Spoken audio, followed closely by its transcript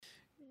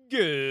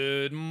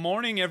Good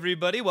morning,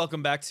 everybody.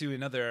 Welcome back to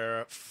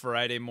another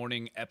Friday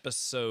morning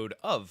episode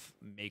of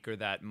Maker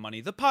That Money,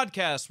 the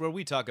podcast where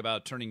we talk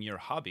about turning your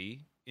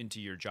hobby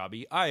into your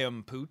jobby. I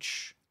am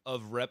Pooch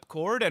of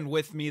Repcord, and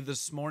with me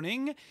this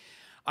morning,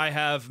 I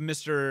have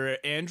Mr.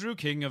 Andrew,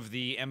 king of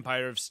the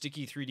Empire of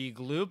Sticky 3D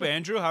Gloop.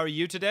 Andrew, how are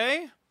you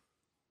today?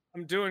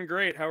 I'm doing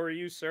great. How are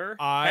you, sir?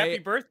 I- Happy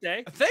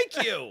birthday.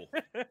 Thank you.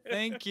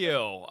 Thank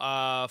you.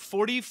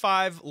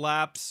 45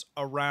 laps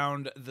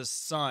around the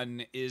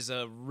sun is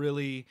a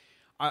really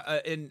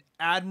an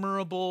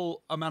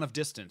admirable amount of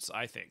distance,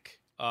 I think.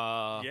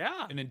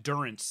 Yeah. An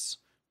endurance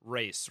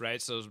race, right?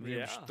 So maybe we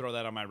Yeah. should throw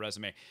that on my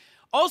resume.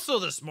 Also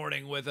this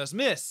morning with us,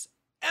 Miss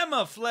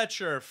Emma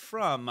Fletcher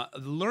from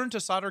Learn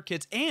to Solder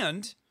Kits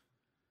and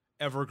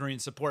Evergreen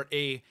Support,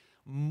 a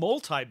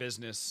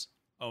multi-business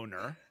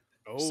owner.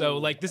 So,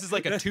 like, this is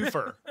like a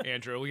twofer,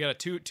 Andrew. We got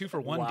a two for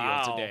one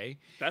Wow. deal today.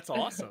 That's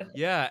awesome.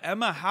 Yeah,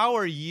 Emma, how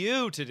are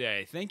you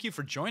today? Thank you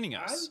for joining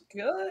us. I'm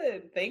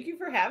good. Thank you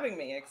for having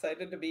me.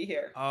 Excited to be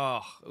here.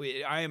 Oh,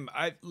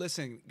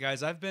 listen,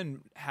 guys, I've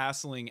been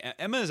hassling.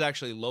 Emma is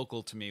actually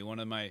local to me, one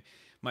of my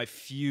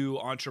few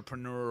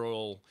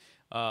entrepreneurial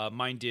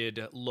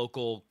minded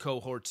local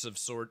cohorts of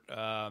sort,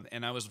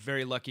 and I was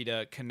very lucky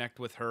to connect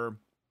with her,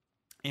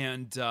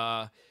 and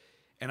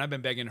I've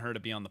been begging her to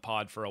be on the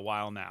pod for a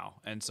while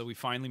now. And so we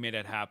finally made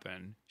it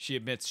happen. She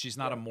admits she's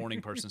not a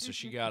morning person, so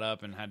she got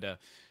up and had to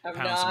I'm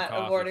pound some not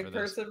coffee a morning for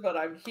this. person, but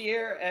I'm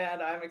here and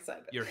I'm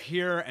excited. You're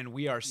here, and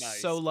we are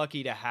Nice. so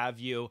lucky to have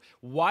you.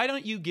 Why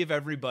don't you give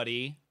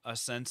everybody a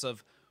sense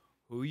of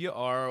who you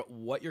are,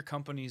 what your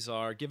companies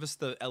are? Give us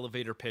the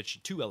elevator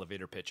pitch, 2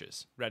 elevator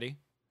pitches. Ready?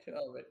 2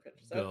 elevator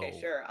pitches. Go. Okay,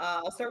 sure.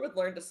 I'll start with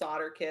Learn to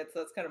Solder Kits.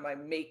 That's kind of my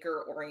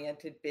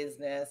maker-oriented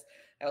business.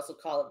 I also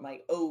call it my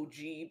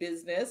OG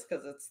business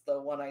because it's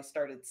the one I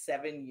started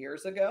 7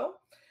 years ago.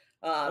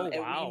 And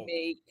wow.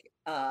 we make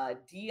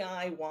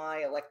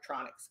DIY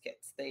electronics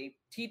kits. They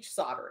teach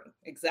soldering,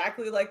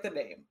 exactly like the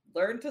name.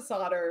 Learn to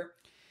solder.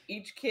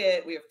 Each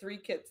kit, we have 3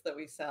 kits that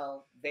we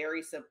sell.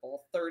 Very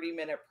simple,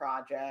 30-minute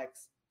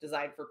projects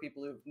designed for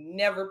people who've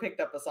never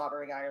picked up a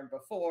soldering iron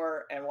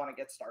before and want to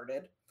get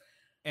started.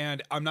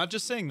 And I'm not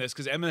just saying this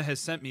because Emma has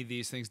sent me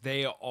these things.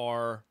 They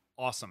are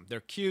awesome.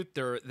 They're cute.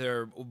 They're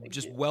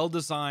just you. well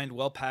designed,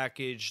 well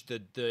packaged.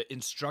 The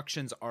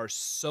instructions are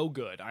so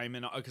good. I'm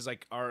in because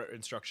like our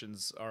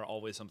instructions are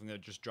always something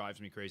that just drives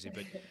me crazy.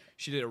 But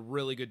she did a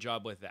really good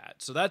job with that.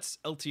 So that's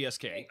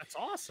LTSK. That's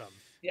awesome.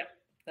 Yeah,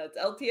 that's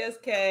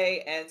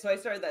LTSK. And so I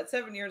started that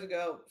 7 years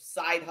ago,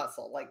 side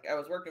hustle. Like I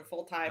was working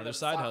full time Another as a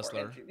side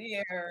software hustler.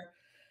 engineer,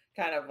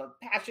 kind of a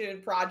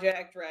passion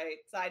project, right?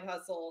 Side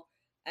hustle.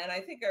 And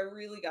I think I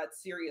really got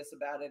serious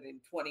about it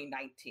in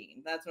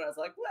 2019. That's when I was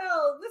like,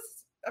 well,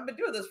 I've been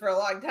doing this for a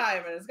long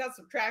time and it's got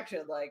some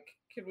traction. Like,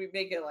 can we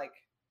make it like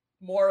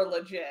more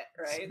legit,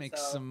 right? Let's make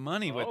some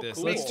money with Oh, this.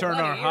 cool. Let's turn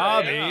our Money,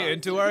 hobby yeah.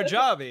 into our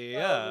jobby. So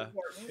Yeah.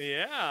 important.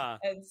 Yeah.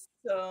 And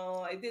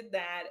so I did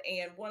that.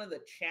 And one of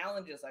the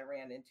challenges I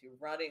ran into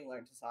running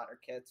Learn to Solder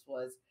Kits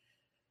was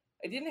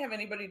I didn't have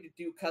anybody to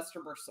do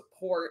customer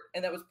support.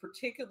 And that was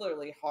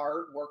particularly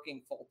hard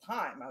working full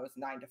time. I was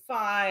 9 to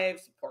 5,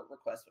 support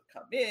requests would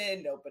come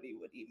in, nobody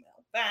would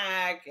email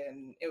back,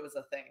 and it was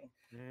a thing.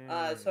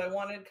 So I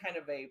wanted kind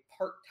of a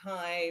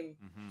part-time,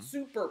 Mhm.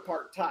 super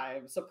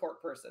part-time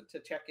support person to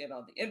check in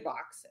on the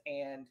inbox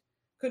and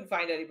couldn't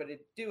find anybody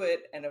to do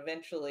it. And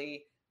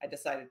eventually I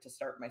decided to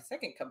start my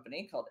second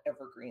company called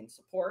Evergreen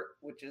Support,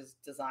 which is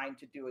designed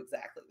to do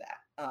exactly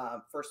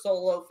that. For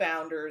solo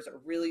founders or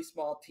really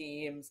small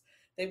teams,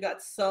 they've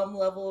got some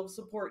level of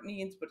support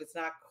needs, but it's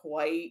not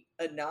quite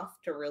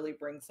enough to really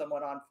bring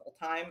someone on full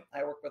time.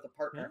 I work with a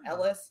partner,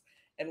 Ellis,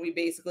 and we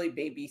basically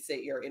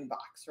babysit your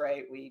inbox,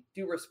 right? We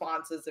do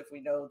responses if we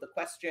know the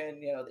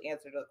question, the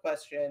answer to the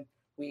question.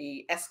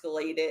 We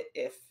escalate it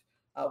if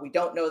we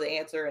don't know the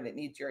answer and it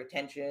needs your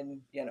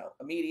attention,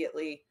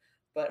 immediately.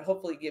 But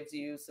hopefully gives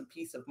you some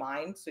peace of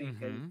mind so you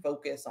can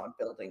focus on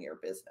building your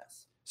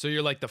business. So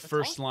you're like the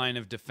first awesome. line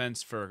of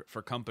defense for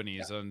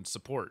companies on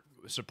support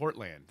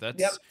land. That's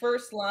Yep.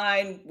 First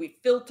line, we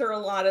filter a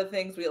lot of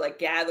things. We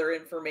gather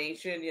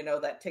information,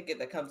 that ticket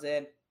that comes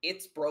in,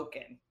 it's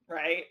broken,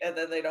 right? And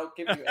then they don't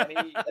give you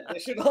any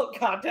additional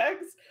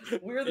context.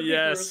 We're the people who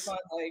Yes. respond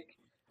like,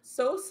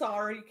 so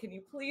sorry, can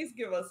you please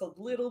give us a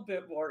little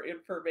bit more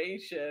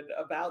information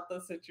about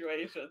the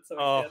situation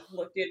so we can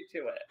look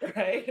into it,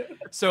 right?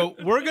 So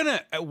we're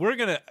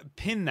gonna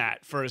pin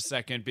that for a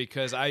second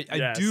because I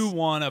Yes. do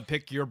want to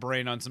pick your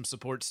brain on some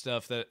support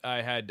stuff that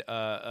I had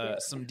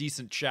some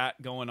decent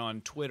chat going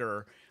on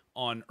Twitter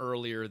on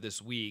earlier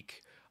this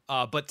week.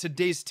 But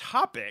today's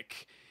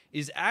topic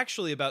is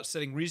actually about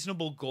setting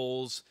reasonable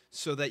goals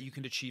so that you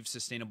can achieve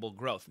sustainable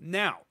growth.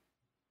 Now,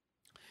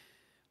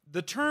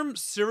 the term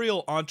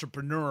serial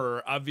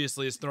entrepreneur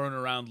obviously is thrown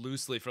around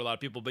loosely for a lot of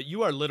people, but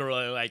you are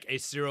literally like a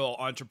serial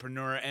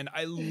entrepreneur. And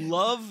I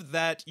love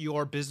that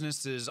your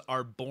businesses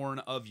are born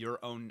of your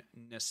own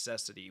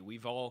necessity.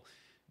 We've all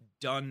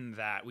done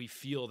that. We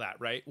feel that,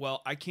 right?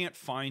 Well, I can't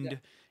find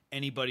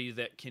anybody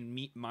that can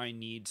meet my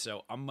needs,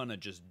 so I'm gonna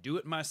just do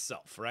it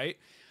myself, right?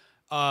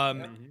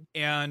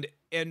 And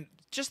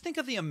just think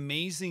of the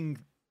amazing,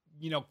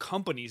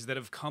 companies that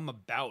have come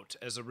about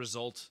as a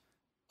result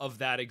of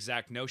that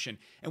exact notion.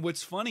 And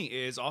what's funny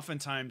is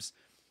oftentimes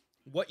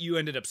what you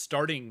ended up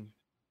starting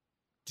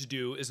to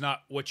do is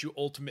not what you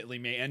ultimately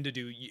may end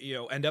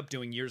up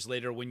doing years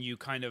later, when you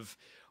kind of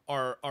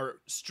are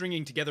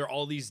stringing together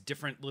all these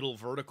different little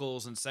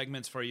verticals and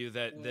segments for you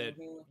that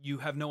you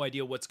have no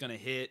idea what's going to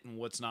hit and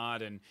what's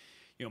not. And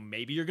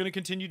maybe you're going to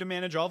continue to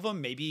manage all of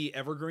them. Maybe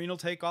Evergreen will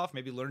take off.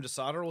 Maybe Learn to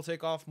Solder will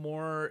take off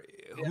more.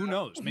 Yeah. Who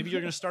knows? Maybe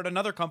you're going to start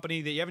another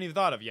company that you haven't even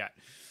thought of yet.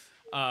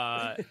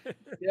 But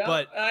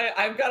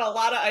I've got a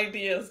lot of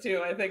ideas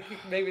too. I think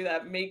maybe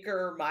that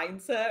maker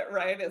mindset,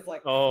 right, is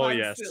like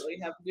constantly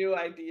have new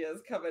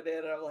ideas coming in,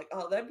 and I'm like,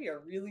 oh, that'd be a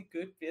really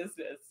good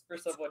business for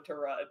someone to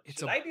run.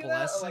 Should I do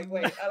that? I'm like,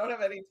 wait, I don't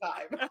have any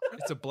time.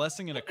 It's a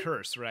blessing and a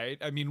curse, right?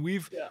 I mean,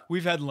 we've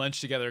had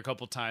lunch together a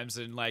couple times,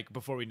 and like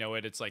before we know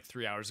it, it's like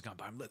 3 hours gone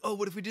by. I'm like, oh,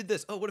 what if we did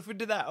this? Oh, what if we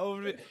did that?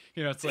 Oh,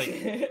 it's like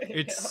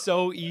it's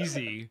so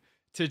easy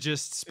to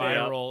just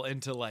spiral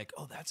into like,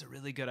 oh, that's a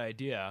really good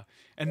idea.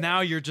 And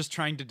now you're just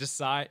trying to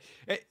decide.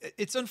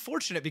 It's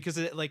unfortunate because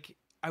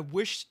I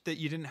wish that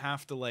you didn't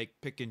have to like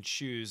pick and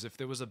choose. If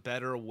there was a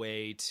better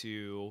way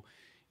to,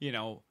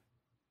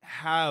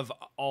 have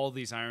all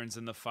these irons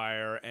in the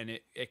fire and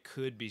it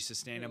could be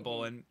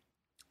sustainable, and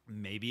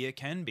maybe it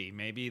can be.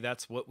 Maybe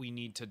that's what we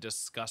need to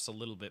discuss a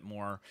little bit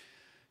more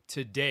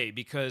today,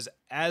 because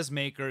as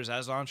makers,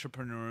 as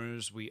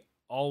entrepreneurs, we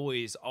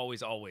always,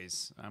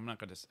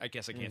 I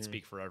guess I can't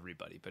speak for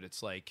everybody, but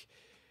it's like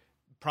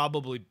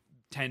probably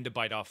tend to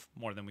bite off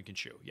more than we can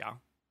chew. Yeah.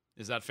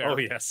 Is that fair? Oh,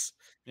 yes.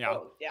 Yeah.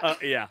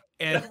 Yeah.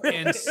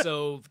 And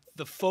so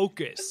the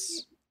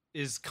focus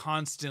is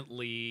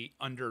constantly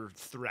under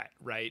threat,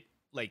 right?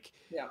 Like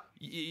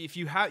if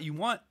you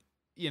want,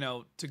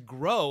 to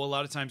grow, a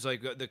lot of times,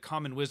 like the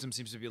common wisdom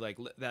seems to be like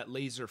that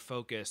laser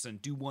focus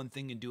and do one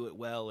thing and do it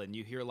well. And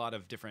you hear a lot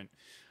of different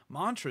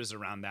mantras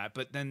around that,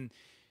 but then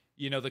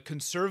the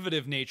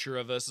conservative nature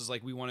of us is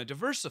like, we want to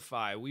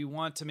diversify. We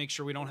want to make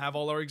sure we don't have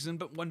all our eggs in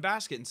but one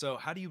basket. And so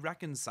how do you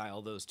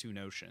reconcile those two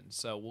notions?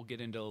 So we'll get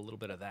into a little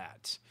bit of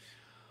that.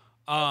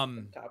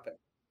 Topic.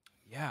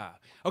 Yeah.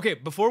 Okay.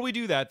 Before we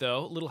do that, though,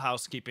 a little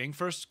housekeeping.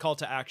 First, call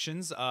to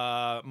actions.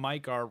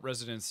 Mike, our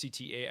resident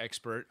CTA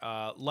expert,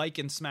 like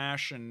and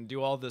smash and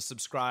do all the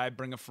subscribe,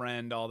 bring a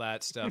friend, all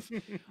that stuff.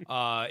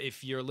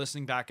 If you're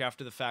listening back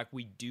after the fact,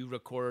 we do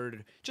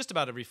record just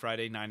about every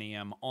Friday, 9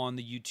 a.m. on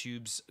the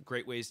YouTubes.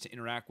 Great ways to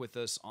interact with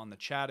us on the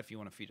chat. If you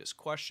want to feed us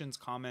questions,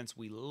 comments,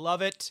 we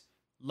love it.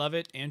 Love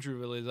it. Andrew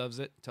really loves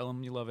it. Tell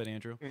him you love it,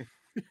 Andrew.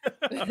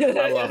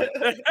 I love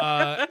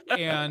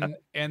it.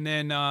 And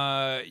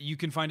then you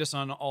can find us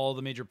on all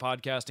the major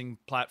podcasting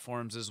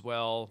platforms as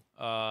well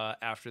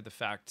after the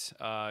fact.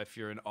 If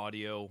you're an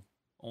audio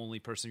only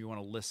person, you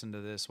want to listen to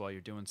this while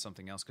you're doing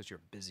something else because you're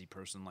a busy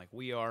person like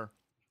we are.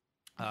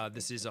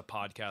 This is a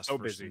podcast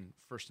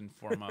first and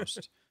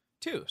foremost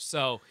too.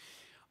 So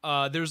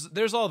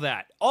there's all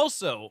that.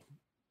 Also,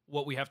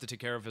 what we have to take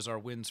care of is our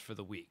wins for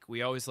the week.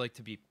 We always like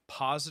to be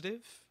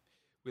positive.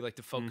 We like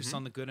to focus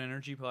on the good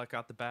energy, block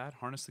out the bad,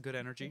 harness the good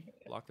energy,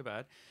 block the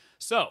bad.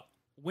 So,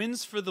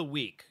 wins for the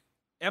week.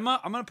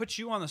 Emma, I'm going to put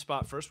you on the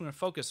spot first. We're going to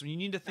focus. You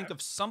need to think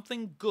of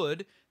something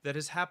good that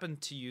has happened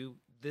to you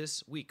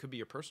this week. Could be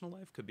your personal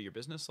life, could be your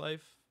business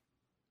life.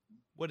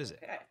 What is it?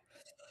 Okay.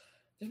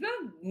 There's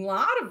been a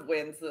lot of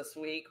wins this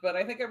week, but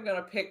I think I'm going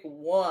to pick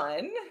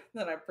one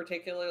that I'm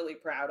particularly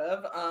proud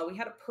of. We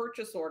had a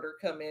purchase order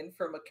come in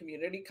from a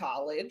community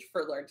college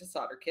for Learn to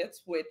Solder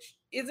kits, which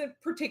isn't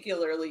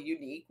particularly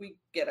unique. We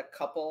get a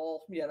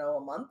couple, a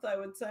month, I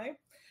would say.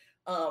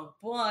 But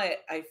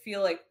I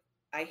feel like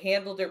I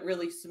handled it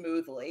really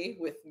smoothly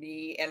with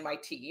me and my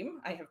team.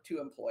 I have 2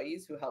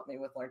 employees who help me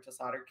with Learn to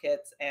Solder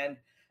kits, and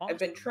I've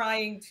been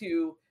trying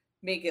to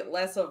make it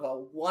less of a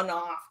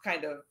one-off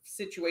kind of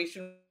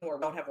situation where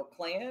we don't have a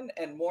plan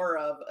and more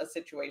of a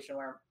situation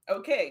where,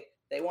 okay,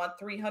 they want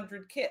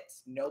 300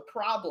 kits, no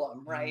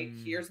problem, right?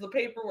 Here's the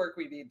paperwork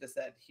we need to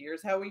send.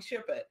 Here's how we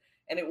ship it.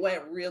 And it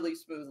went really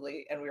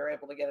smoothly, and we were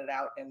able to get it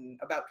out in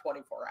about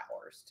 24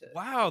 hours.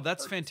 Wow,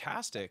 that's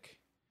fantastic.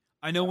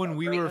 I know when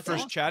we were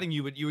first chatting,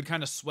 you would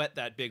kind of sweat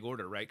that big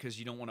order, right? Because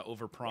you don't want to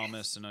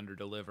overpromise and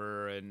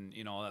underdeliver and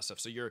all that stuff.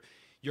 So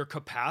your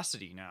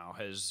capacity now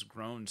has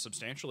grown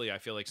substantially, I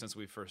feel like, since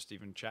we first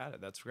even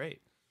chatted. That's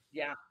great.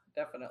 Yeah,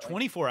 definitely.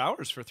 24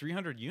 hours for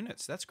 300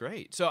 units. That's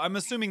great. So I'm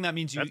assuming that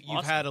means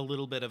you've had a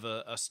little bit of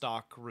a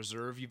stock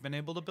reserve you've been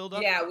able to build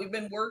up? Yeah, we've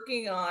been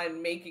working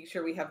on making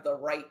sure we have the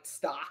right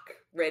stock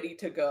ready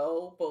to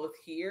go, both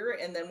here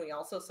and then we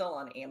also sell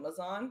on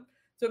Amazon.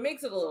 So it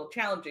makes it a little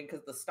challenging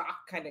because the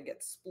stock kind of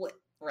gets split,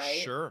 right?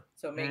 Sure.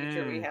 So making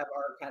sure we have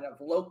our kind of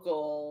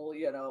local,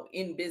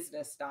 in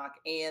business stock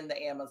and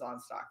the Amazon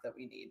stock that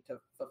we need to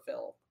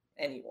fulfill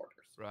any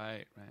orders.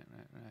 Right.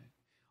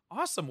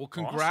 Awesome. Well,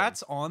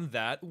 congrats on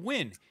that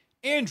win.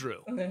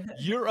 Andrew,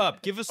 you're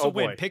up. Give us a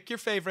win. Boy. Pick your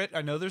favorite.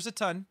 I know there's a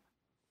ton.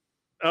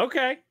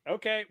 Okay.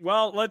 Okay.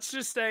 Well, let's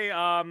just say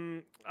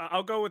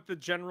I'll go with the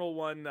general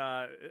one.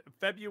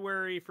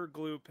 February for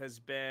Gloop has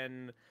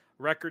been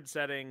record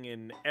setting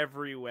in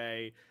every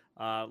way.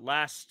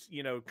 Last,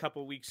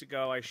 couple weeks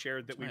ago, I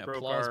shared that That's we my broke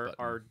applause button.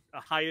 our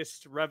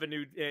highest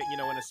revenue, in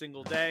a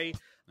single day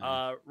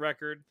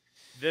record.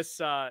 This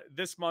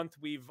month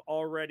we've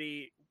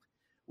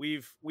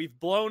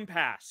blown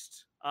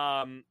past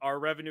our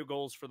revenue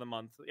goals for the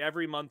month.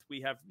 Every month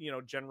we have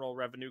general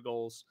revenue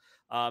goals.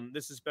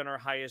 This has been our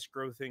highest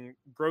grossing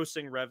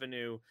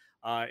revenue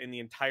in the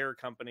entire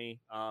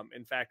company.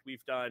 In fact,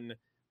 we've done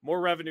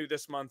more revenue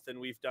this month than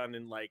we've done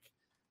in like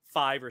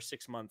 5 or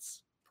 6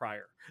 months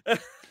prior.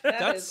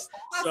 That is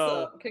awesome.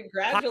 So,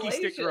 Congratulations.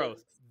 hockey stick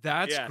growth.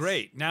 That's Yes.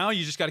 great. Now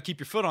you just got to keep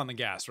your foot on the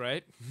gas,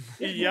 right?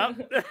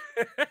 Yep.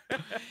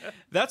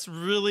 That's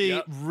really,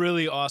 Yep.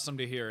 really awesome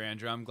to hear,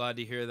 Andrew. I'm glad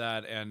to hear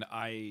that. And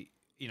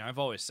I've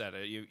always said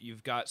it.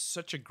 You've got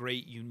such a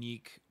great,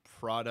 unique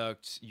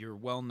product. You're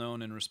well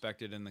known and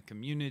respected in the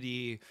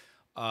community.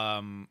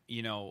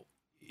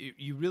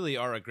 You really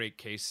are a great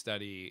case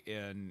study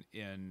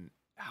in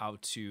how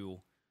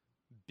to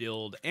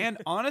build and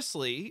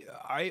honestly,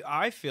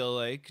 I feel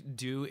like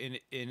do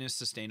in a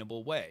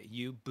sustainable way.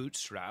 You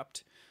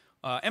bootstrapped.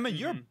 Emma,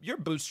 you're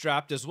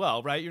bootstrapped as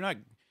well, right? You're not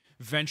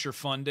venture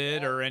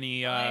funded or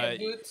any I am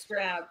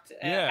bootstrapped.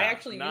 Yeah, I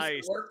actually nice.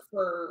 used to work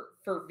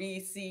for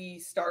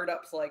VC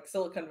startups like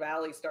Silicon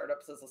Valley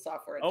startups as a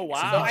software engineer. Oh,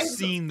 wow. So I have you've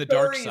seen some the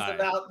dark stories side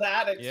about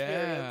that experience,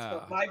 Yeah.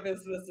 but my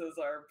businesses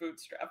are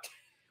bootstrapped.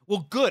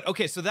 Well, good.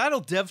 Okay, so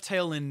that'll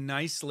dovetail in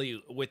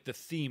nicely with the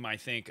theme, I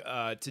think,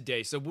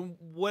 today. So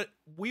what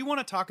we want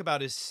to talk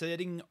about is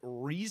setting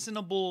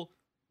reasonable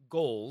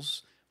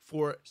goals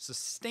for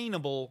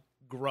sustainable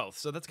growth.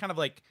 So that's kind of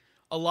like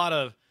a lot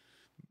of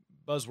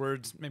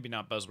buzzwords, maybe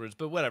not buzzwords,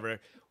 but whatever.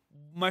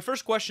 My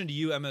first question to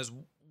you, Emma, is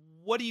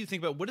what do you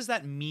think about what does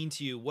that mean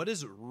to you? What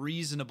is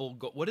reasonable?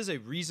 What is a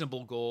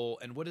reasonable goal,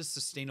 and what is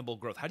sustainable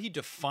growth? How do you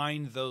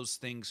define those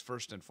things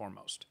first and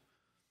foremost?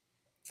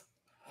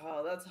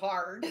 Oh, that's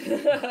hard.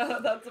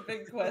 That's a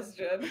big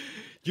question.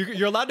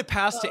 You're allowed to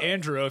pass to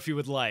Andrew if you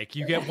would like.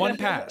 You get one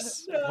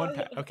pass. One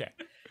pass. Okay.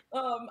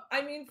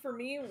 I mean, for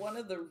me, one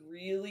of the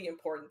really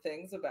important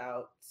things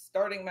about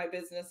starting my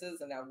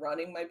businesses and now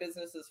running my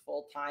businesses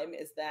full time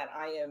is that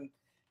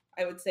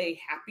I would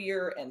say,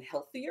 happier and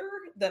healthier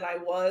than I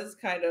was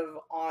kind of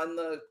on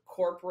the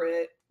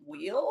corporate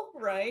wheel,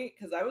 right?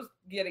 Because I was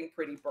getting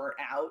pretty burnt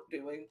out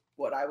doing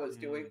what I was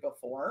doing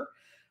before.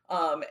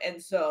 And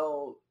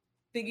so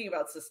thinking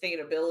about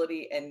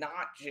sustainability and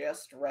not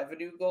just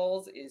revenue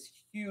goals is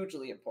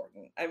hugely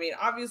important. I mean,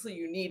 obviously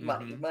you need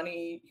money.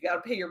 Money, you got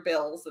to pay your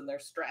bills, and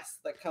there's stress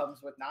that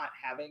comes with not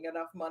having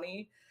enough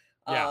money.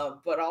 Yeah.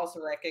 But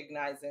also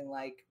recognizing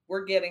like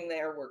we're getting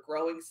there, we're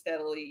growing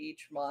steadily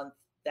each month.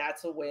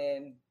 That's a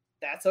win.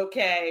 That's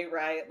okay,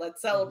 right?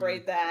 Let's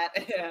celebrate that,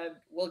 and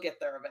we'll get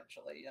there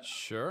eventually.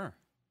 Sure.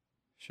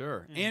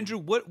 Andrew,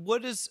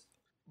 what does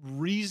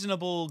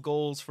reasonable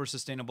goals for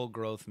sustainable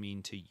growth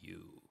mean to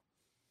you?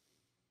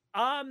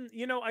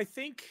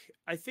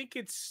 I think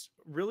it's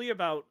really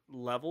about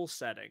level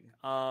setting.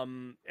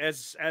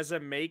 As a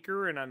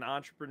maker and an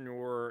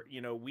entrepreneur,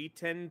 we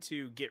tend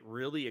to get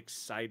really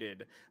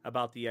excited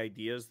about the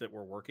ideas that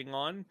we're working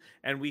on,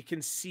 and we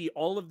can see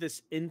all of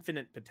this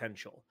infinite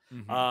potential.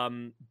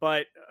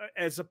 But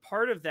as a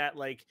part of that,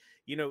 like,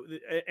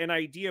 an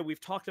idea, we've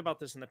talked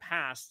about this in the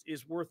past,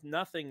 is worth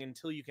nothing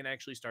until you can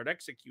actually start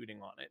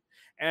executing on it.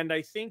 And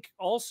I think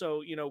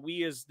also,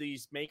 we as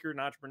these maker and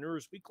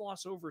entrepreneurs, we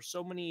gloss over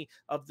so many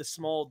of the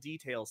small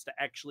details to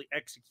actually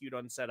execute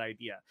on said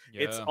idea.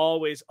 It's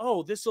always,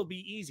 oh, this will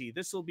be easy,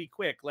 this will be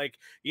quick, like,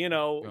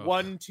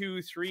 1,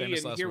 2, 3,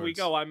 Famous and here we words.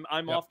 go.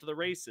 I'm off to the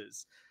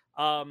races.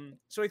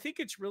 So I think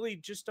it's really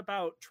just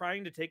about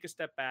trying to take a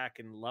step back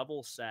and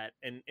level set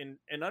and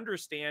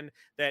understand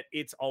that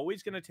it's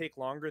always going to take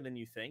longer than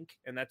you think,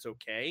 and that's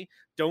okay.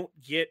 Don't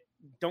get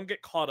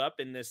caught up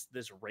in this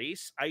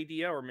race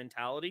idea or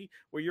mentality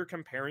where you're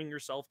comparing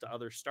yourself to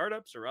other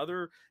startups or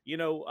other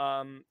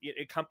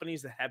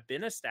companies that have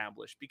been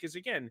established, because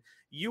again,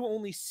 you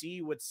only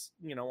see what's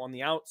on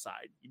the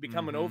outside. You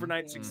become an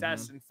overnight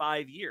success in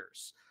 5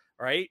 years,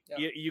 right?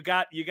 Yep. You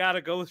got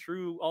to go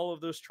through all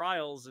of those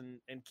trials and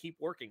keep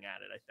working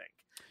at it, I think.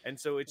 And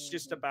so it's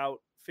just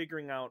about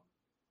figuring out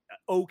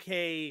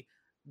okay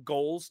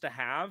goals to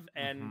have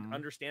and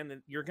understand that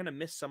you're going to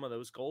miss some of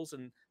those goals,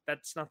 and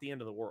that's not the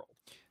end of the world.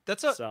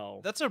 That's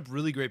a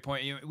really great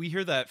point. We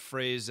hear that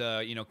phrase,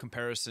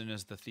 comparison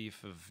is the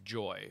thief of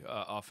joy,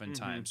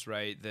 oftentimes,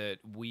 right? That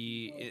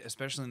we,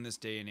 especially in this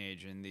day and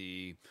age, in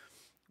the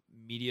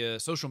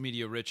social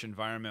media rich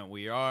environment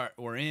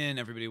we're in,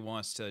 everybody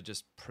wants to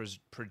just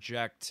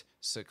project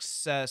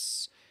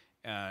success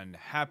and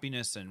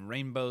happiness and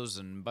rainbows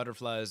and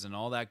butterflies and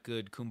all that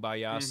good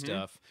kumbaya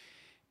stuff.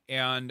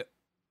 And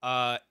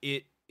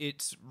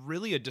it's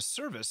really a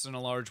disservice in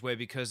a large way,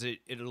 because it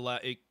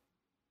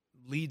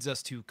leads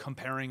us to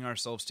comparing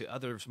ourselves to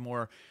others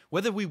more,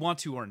 whether we want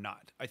to or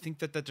not. I think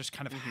that just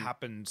kind of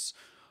happens.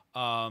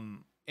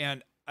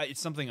 And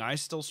It's something I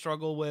still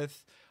struggle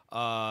with.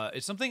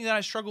 It's something that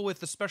I struggle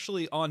with,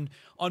 especially on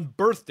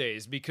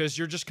birthdays, because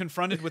you're just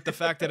confronted with the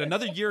fact that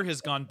another year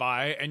has gone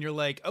by, and you're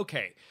like,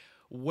 okay,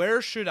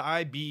 where should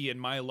I be in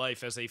my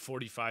life as a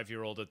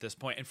 45-year-old at this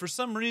point? And for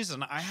some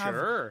reason, I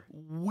have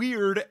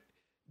weird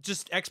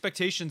just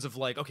expectations of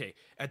like, okay,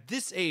 at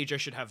this age, I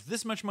should have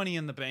this much money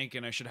in the bank,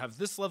 and I should have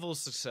this level of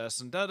success,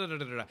 and da da da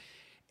da da.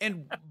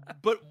 And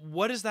but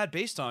what is that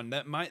based on?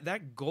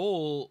 That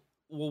goal.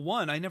 Well,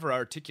 one, I never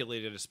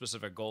articulated a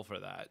specific goal for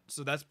that,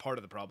 so that's part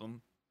of the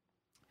problem.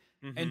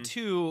 And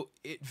two,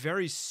 it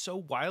varies so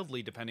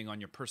wildly depending on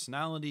your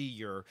personality,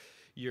 your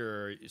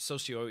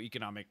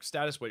socioeconomic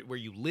status, where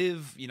you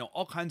live,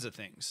 all kinds of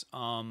things.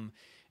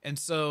 And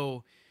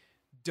so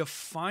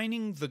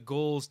defining the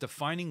goals,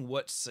 defining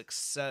what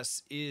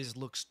success is,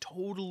 looks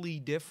totally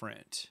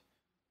different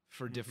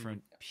for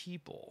different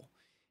people.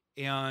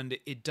 And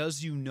it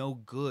does you no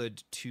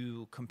good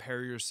to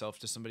compare yourself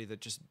to somebody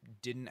that just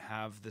didn't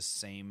have the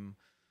same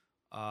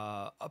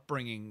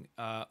upbringing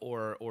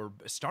or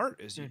start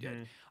as you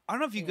did. I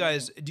don't know if you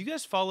guys do. You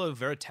guys follow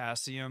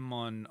Veritasium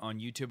on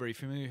YouTube? Are you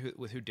familiar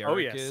with who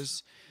Derek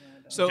is?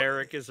 So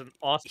Derek is an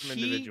awesome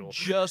individual.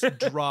 He just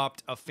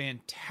dropped a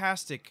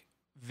fantastic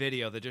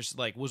video that just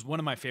like was one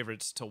of my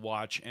favorites to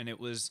watch, and it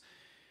was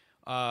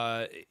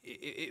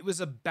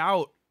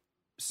about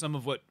some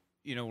of what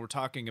we're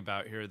talking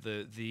about here.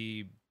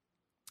 The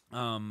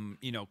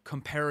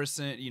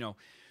comparison,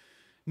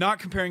 not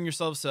comparing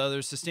yourselves to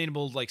others,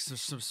 sustainable, like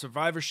some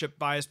survivorship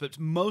bias, but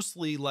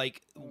mostly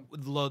like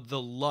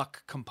the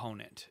luck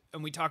component.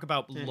 And we talk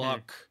about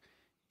luck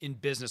in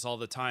business all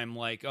the time,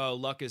 like, oh,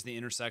 luck is the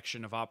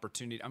intersection of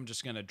opportunity. I'm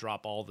just going to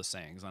drop all the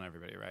sayings on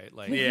everybody, right?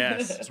 Like,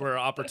 yes, it's where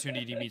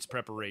opportunity meets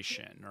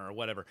preparation or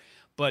whatever.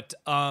 But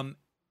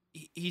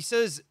he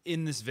says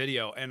in this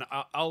video, and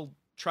I'll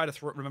try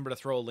to remember to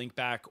throw a link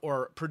back,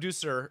 or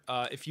producer,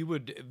 if you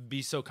would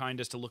be so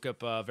kind as to look up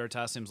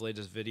Veritasium's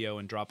latest video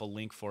and drop a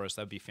link for us,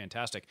 that'd be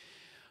fantastic.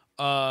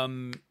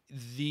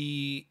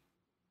 The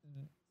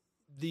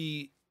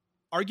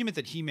argument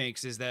that he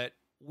makes is that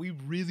we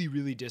really,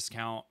 really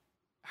discount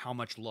how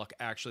much luck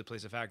actually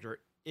plays a factor.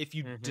 If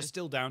you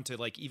distill down to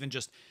like even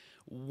just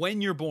when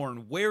you're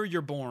born, where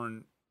you're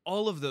born,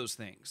 all of those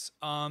things.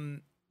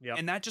 Yep.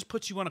 And that just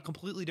puts you on a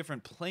completely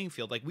different playing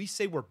field. Like we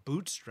say we're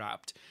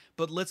bootstrapped,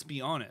 but let's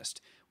be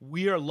honest.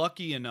 We are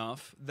lucky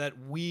enough that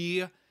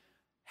we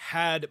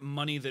had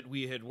money that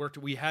we had worked.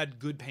 We had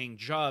good paying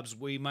jobs.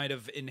 We might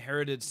have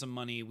inherited some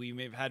money. We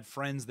may have had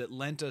friends that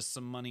lent us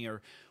some money or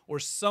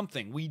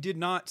something. We did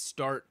not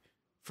start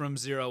from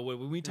zero.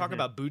 When we talk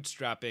about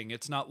bootstrapping,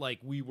 it's not like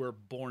we were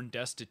born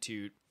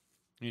destitute.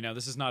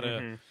 This is not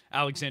a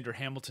Alexander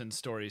Hamilton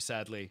story,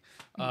 sadly.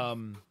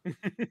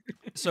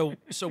 So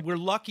we're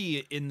lucky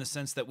in the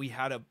sense that we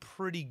had a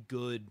pretty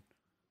good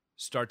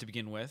start to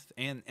begin with,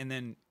 and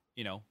then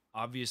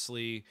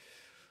obviously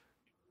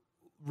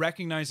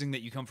recognizing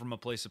that you come from a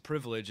place of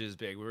privilege is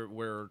big.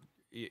 We're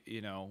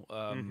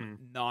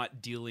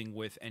not dealing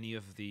with any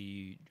of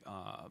the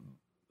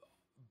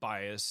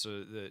bias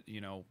that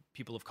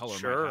people of color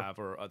might have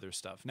or other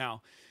stuff.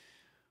 Now.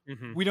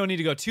 We don't need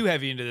to go too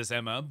heavy into this,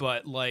 Emma,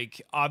 but like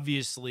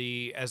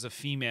obviously as a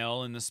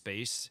female in the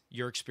space,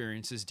 your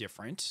experience is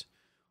different.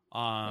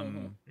 I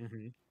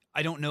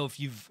don't know if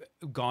you've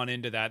gone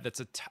into that.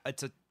 It's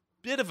a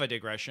bit of a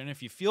digression.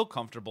 If you feel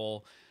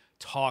comfortable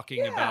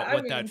talking about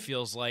what that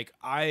feels like,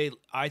 I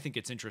think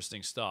it's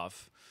interesting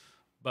stuff.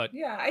 But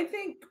yeah, I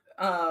think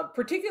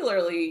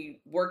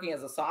particularly working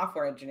as a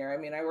software engineer. I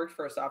mean, I worked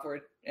for a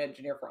software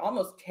engineer for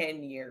almost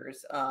 10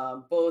 years,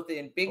 both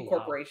in big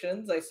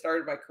corporations. I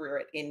started my career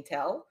at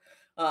Intel,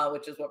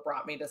 which is what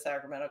brought me to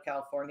Sacramento,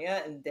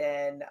 California. And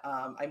then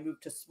I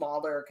moved to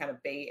smaller kind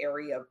of Bay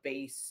Area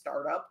based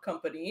startup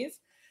companies.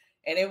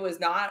 And it was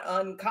not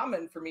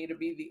uncommon for me to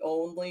be the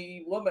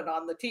only woman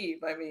on the team.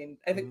 I mean,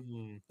 I think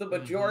the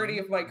majority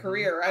of my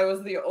career, I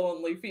was the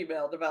only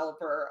female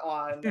developer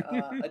on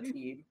a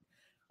team.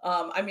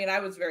 I mean, I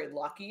was very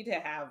lucky to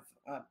have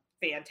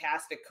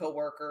fantastic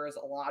coworkers,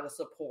 a lot of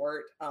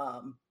support.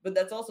 But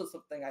that's also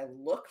something I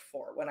looked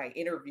for when I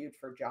interviewed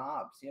for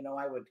jobs.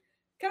 I would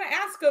kind of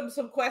ask them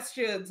some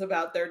questions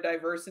about their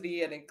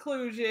diversity and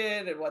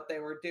inclusion and what they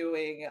were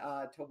doing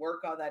to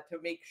work on that, to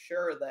make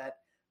sure that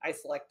I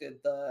selected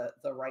the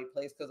right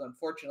place. Because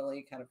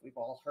unfortunately, kind of we've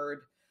all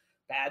heard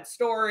bad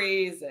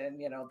stories and,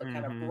 the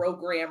kind of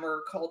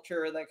programmer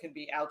culture that can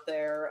be out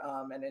there.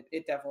 And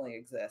it definitely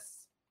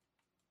exists.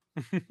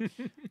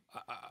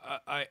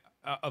 I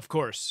of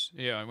course,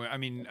 yeah. I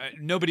mean,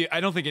 I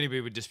don't think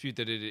anybody would dispute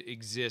that it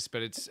exists,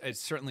 but it's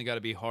certainly got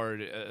to be hard,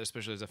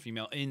 especially as a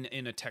female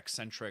in a tech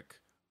centric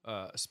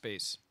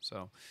space.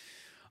 So,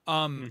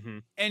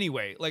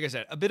 anyway, like I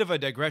said, a bit of a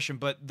digression,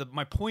 but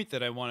my point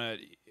that I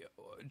want to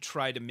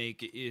try to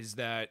make is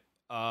that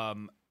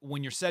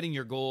when you're setting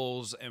your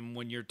goals and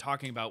when you're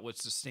talking about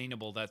what's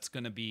sustainable, that's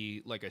going to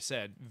be, like I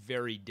said,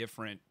 very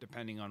different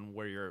depending on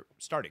where you're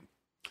starting.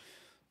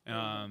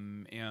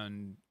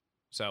 And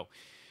so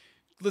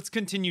let's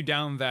continue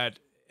down that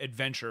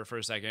adventure for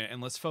a second,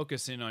 and let's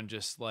focus in on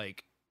just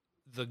like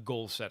the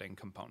goal setting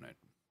component.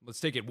 Let's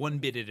take it one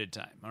bit at a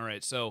time. All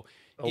right. So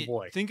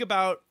boy. think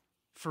about,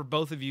 for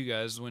both of you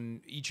guys,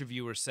 when each of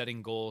you are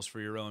setting goals for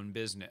your own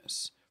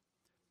business.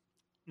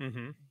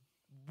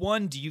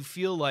 One, do you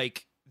feel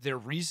like they're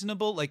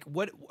reasonable? Like,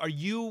 what are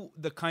you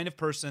the kind of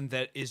person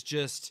that is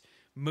just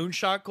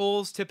moonshot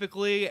goals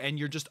typically, and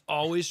you're just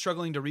always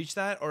struggling to reach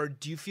that? Or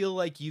do you feel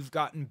like you've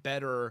gotten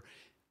better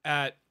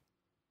at,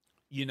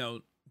 you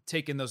know,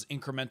 taking those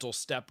incremental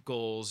step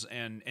goals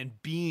and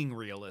being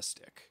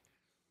realistic?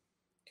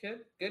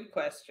 Good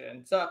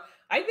question. So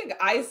I think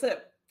I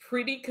set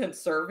pretty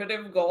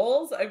conservative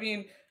goals. I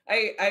mean,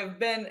 I've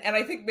been, and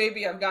I think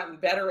maybe I've gotten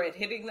better at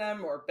hitting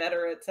them or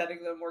better at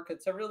setting them more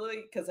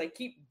conservatively because I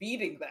keep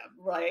beating them,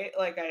 right?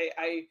 Like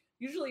I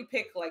usually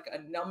pick like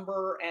a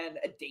number and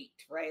a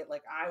date, right?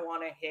 Like I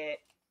want to hit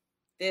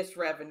this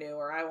revenue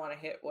or I want to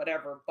hit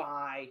whatever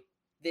by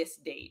this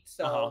date.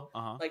 So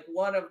like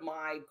one of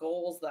my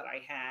goals that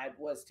I had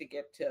was to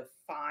get to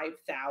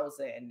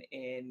 5,000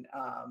 in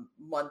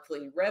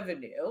monthly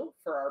revenue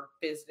for our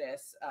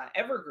business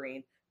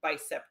Evergreen by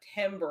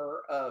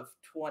September of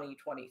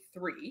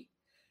 2023.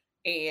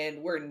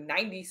 And we're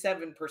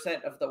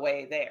 97% of the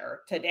way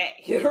there today.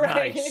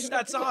 Right? Nice.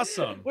 That's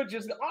awesome. Which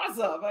is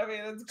awesome. I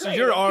mean, it's great. So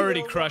you're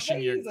already crushing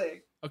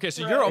amazing. Okay,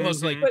 so you're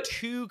almost like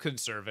too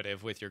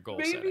conservative with your goal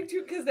maybe setting.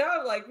 Too, because now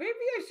I'm like, maybe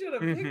I should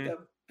have picked a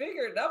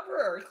bigger number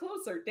or a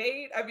closer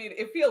date. I mean,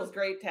 it feels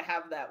great to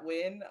have that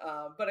win.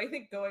 But I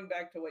think going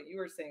back to what you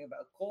were saying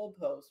about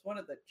goalposts, one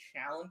of the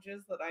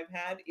challenges that I've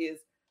had is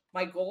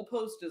my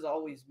goalpost is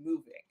always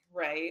moving,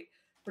 right?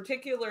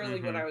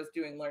 Particularly when I was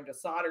doing Learn to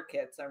Solder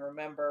Kits, I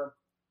remember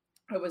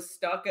I was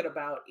stuck at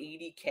about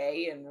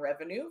 80K in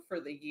revenue for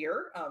the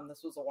year.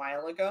 This was a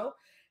while ago.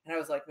 And I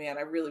was like, man,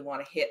 I really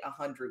want to hit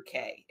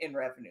 100K in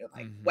revenue.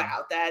 Like,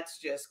 wow, that's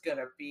just going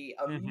to be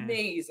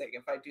amazing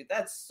if I do.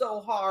 That's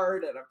so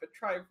hard. And I've been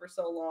trying for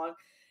so long.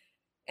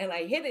 And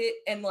I hit it.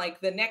 And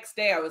like the next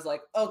day I was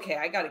like, okay,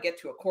 I got to get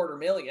to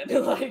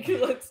 250,000. Like,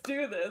 let's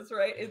do this.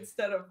 Right.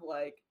 Instead of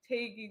like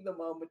taking the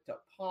moment to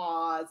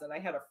pause. And I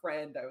had a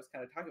friend I was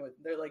kind of talking with,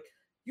 and they're like,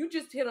 you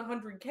just hit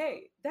 100K.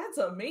 That's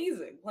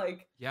amazing.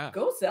 Like,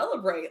 go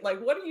celebrate.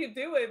 Like, what are you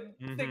doing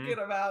thinking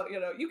about, you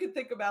know, you can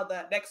think about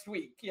that next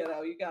week. You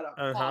know, you got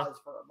to pause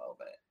for a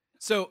moment.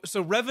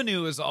 So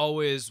revenue is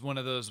always one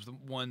of those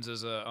ones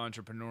as an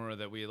entrepreneur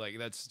that we like,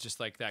 that's just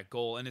like that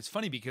goal. And it's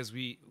funny because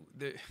we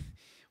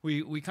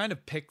kind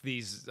of pick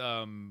these,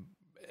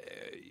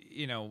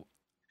 you know,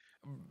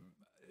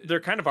 they're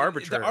kind of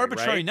arbitrary. They're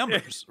arbitrary right?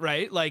 numbers,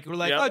 right? Like we're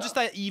like, oh, just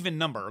that even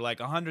number, like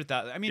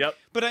 100,000. I mean,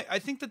 but I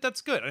think that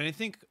that's good. And I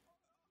think,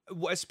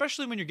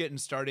 especially when you're getting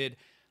started,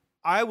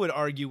 I would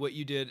argue what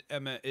you did,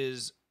 Emma,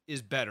 is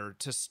better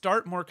to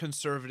start more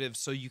conservative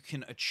so you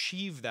can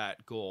achieve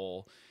that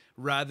goal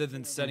rather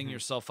than setting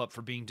yourself up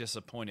for being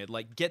disappointed.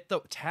 Like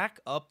tack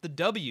up the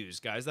W's,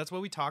 guys. That's why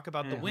we talk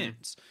about the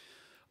wins.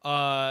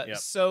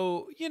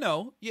 So, you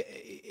know,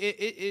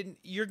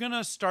 you're going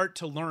to start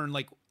to learn,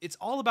 like, it's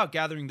all about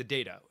gathering the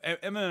data.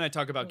 Emma and I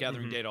talk about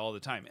gathering data all the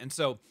time. And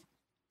so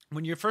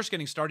when you're first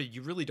getting started,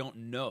 you really don't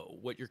know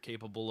what you're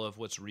capable of,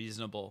 what's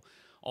reasonable,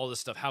 all this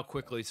stuff, how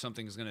quickly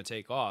something's going to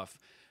take off.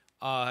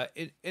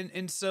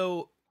 And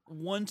so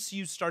once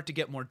you start to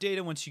get more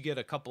data, once you get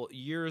a couple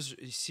years,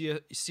 you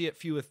see it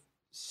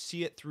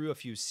through a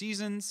few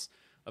seasons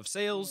of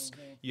sales,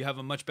 you have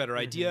a much better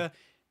idea.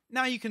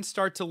 Now you can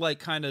start to like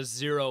kind of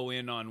zero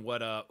in on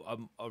what a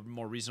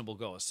more reasonable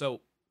goal is. So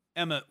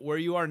Emma, where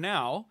you are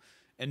now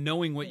and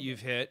knowing what you've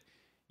hit,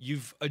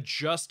 you've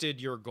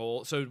adjusted your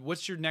goal. So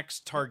what's your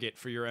next target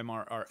for your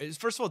MRR?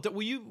 First of all,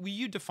 will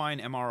you define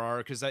MRR?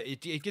 Because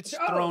it gets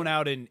thrown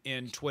out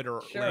in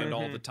Twitter land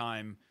all the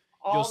time.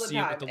 You'll see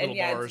it with the little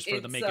bars for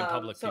the make it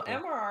public people. So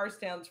MRR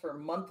stands for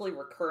monthly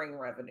recurring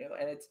revenue,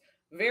 and it's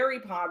very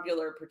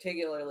popular,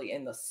 particularly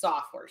in the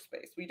software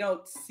space. We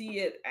don't see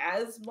it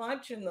as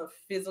much in the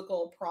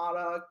physical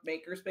product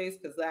maker space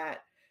because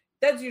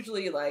that's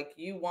usually like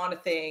you want a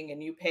thing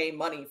and you pay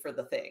money for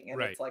the thing,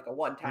 and it's like a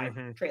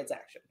one-time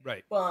transaction.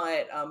 Right.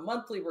 But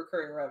monthly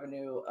recurring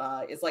revenue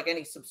is like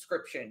any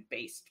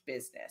subscription-based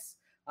business.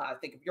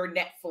 Think of your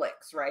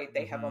Netflix, right?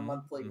 They have a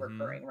monthly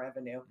recurring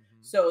revenue.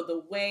 So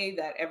the way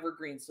that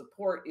Evergreen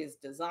Support is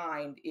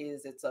designed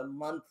is it's a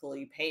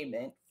monthly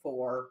payment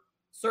for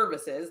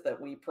services that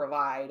we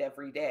provide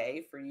every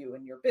day for you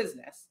and your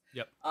business.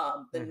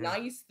 The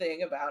nice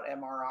thing about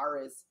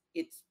MRR is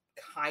it's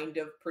kind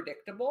of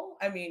predictable.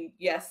 I mean,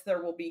 yes,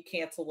 there will be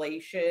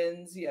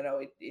cancellations, you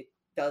know, it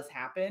does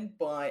happen,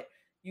 but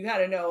you got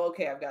to know,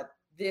 okay, I've got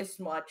this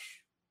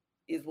much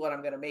is what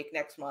I'm going to make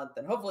next month,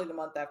 and hopefully the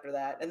month after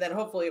that, and then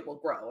hopefully it will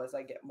grow as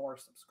I get more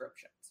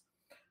subscriptions.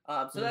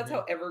 So that's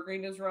how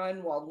Evergreen is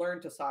run, while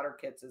Learn to Solder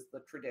Kits is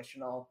the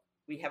traditional,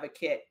 we have a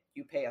kit,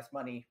 you pay us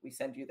money, we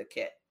send you the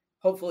kit.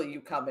 Hopefully you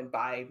come and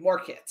buy more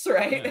kits,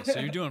 right? Yeah, so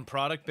you're doing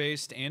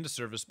product-based and a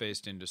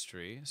service-based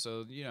industry.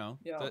 So, you know,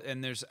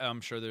 and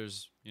I'm sure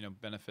there's, you know,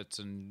 benefits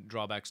and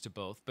drawbacks to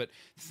both. But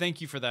thank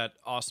you for that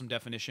awesome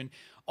definition.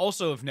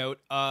 Also of note,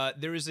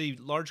 there is a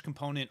large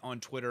component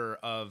on Twitter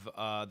of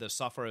the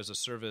software as a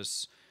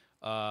service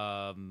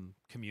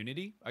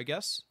community, I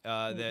guess,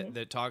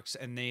 that talks,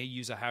 and they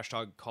use a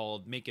hashtag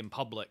called Make in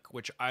Public,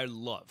 which I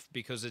love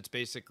because it's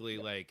basically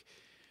like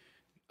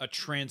a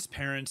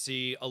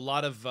transparency, a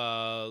lot of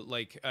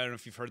like, I don't know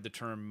if you've heard the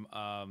term,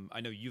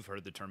 I know you've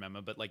heard the term,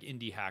 Emma, but like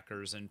indie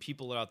hackers and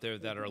people out there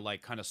that are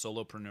like kind of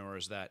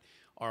solopreneurs that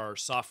are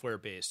software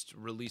based,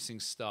 releasing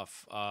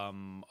stuff, a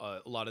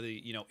lot of the,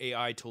 you know,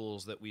 AI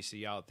tools that we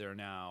see out there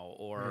now,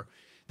 or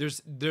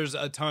there's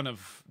a ton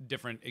of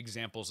different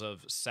examples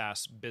of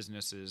SaaS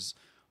businesses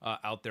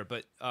out there.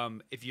 But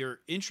if you're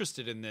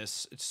interested in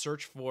this,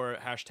 search for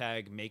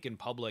hashtag Make in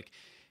Public.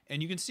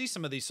 And you can see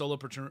some of these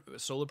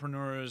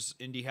solopreneurs,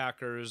 indie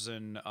hackers,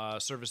 and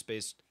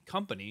service-based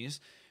companies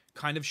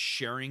kind of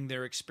sharing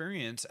their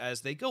experience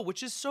as they go,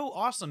 which is so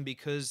awesome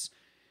because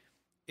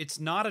it's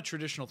not a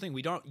traditional thing.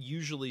 We don't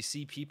usually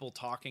see people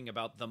talking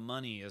about the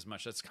money as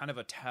much. That's kind of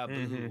a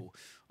taboo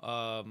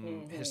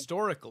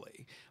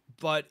historically.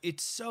 But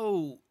it's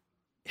so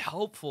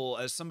helpful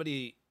as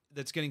somebody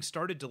that's getting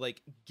started to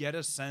like get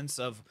a sense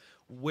of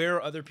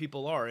where other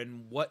people are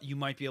and what you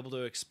might be able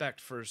to expect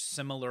for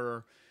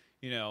similar,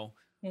 you know,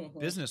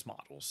 business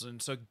models.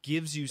 And so it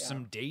gives you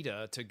some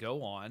data to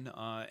go on.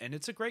 And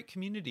it's a great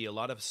community, a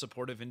lot of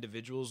supportive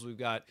individuals. We've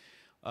got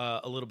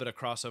a little bit of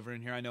crossover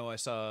in here. I know I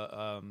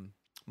saw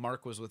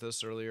Mark was with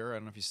us earlier. I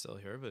don't know if he's still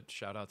here, but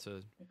shout out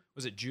to,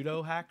 was it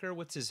Judo Hacker?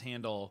 What's his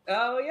handle?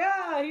 Oh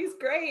yeah, he's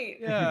great.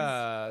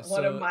 Yeah, he's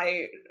one of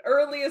my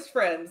earliest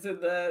friends in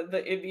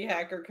the indie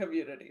hacker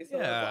community. So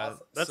yeah,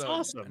 that's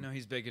awesome. I know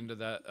he's big into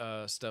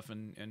that stuff,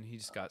 and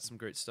he's got some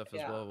great stuff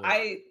as well.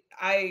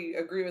 I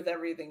agree with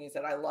everything he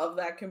said. I love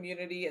that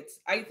community.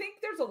 I think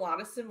there's a lot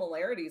of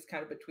similarities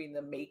kind of between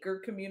the maker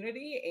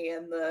community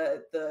and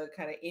the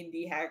kind of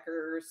indie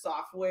hacker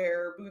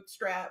software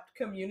bootstrapped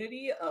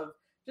community of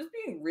just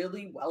being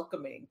really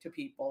welcoming to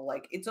people.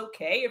 Like, it's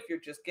okay if you're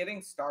just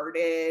getting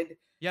started.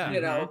 Yeah. You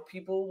know,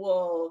 people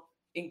will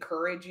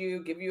encourage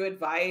you, give you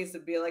advice,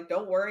 and be like,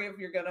 don't worry if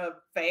you're gonna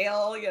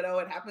fail. You know,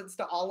 it happens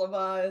to all of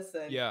us.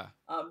 And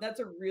that's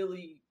a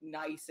really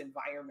nice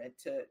environment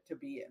to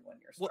be in when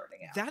you're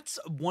starting out. That's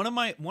one of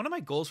my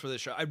goals for this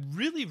show. I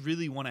really,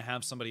 really want to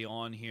have somebody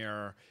on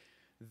here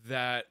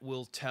that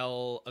will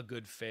tell a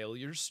good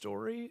failure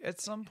story at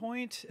some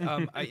point.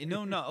 I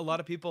know not a lot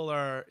of people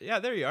are. Yeah,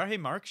 there you are. Hey,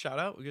 Mark, shout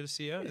out. We're good to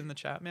see you in the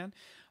chat, man.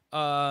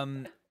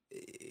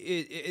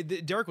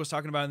 Derek was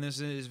talking about in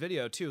his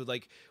video too.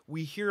 Like,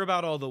 we hear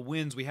about all the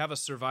wins. We have a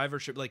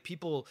survivorship. Like,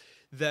 people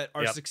that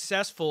are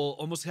successful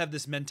almost have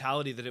this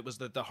mentality that it was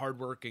the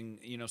hardworking,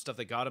 you know, stuff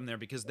that got them there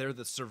because they're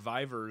the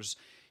survivors.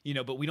 You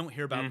know, but we don't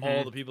hear about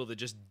all the people that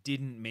just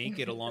didn't make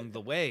it along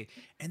the way.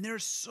 And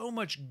there's so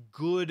much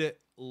good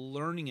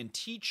learning and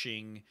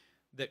teaching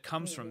that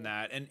comes from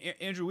that. And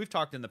Andrew, we've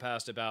talked in the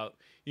past about,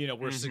 you know,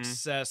 where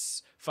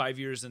success 5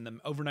 years in the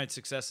overnight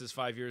success is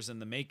 5 years in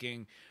the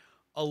making.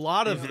 A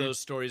lot of those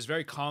stories,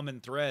 very common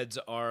threads,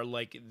 are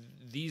like,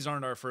 these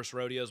aren't our first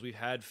rodeos. We've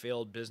had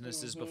failed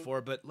businesses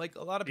before, but like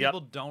a lot of people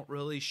don't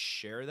really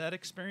share that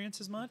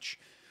experience as much.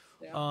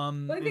 Yeah.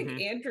 But I think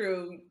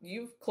Andrew,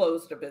 you've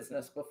closed a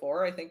business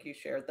before. I think you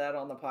shared that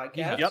on the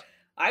podcast. Yep.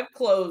 I've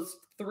closed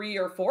 3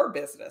 or 4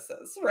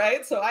 businesses,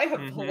 right? So I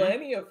have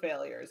plenty of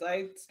failures.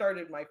 I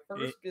started my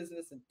first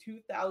business in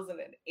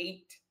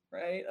 2008,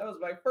 right? That was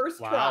my first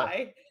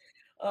try.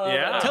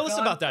 Tell us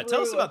about that.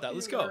 Tell us about that.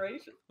 Let's go.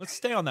 Let's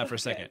stay on that for a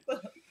second,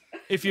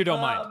 if you don't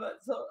mind.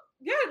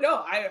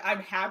 I'm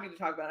happy to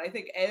talk about it. I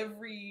think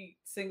every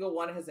single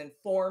one has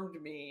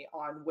informed me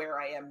on where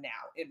I am now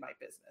in my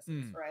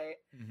businesses, right?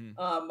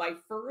 My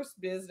first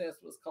business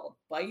was called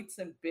Bytes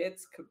and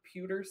Bits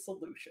Computer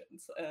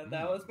Solutions, and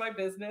that was my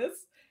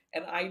business.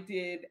 And I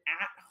did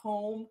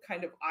at-home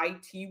kind of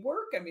IT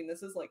work. I mean,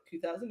 this is like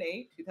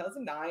 2008,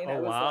 2009. I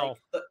was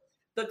like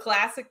the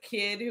classic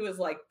kid who was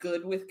like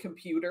good with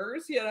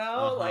computers, you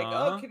know, like,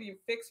 oh, can you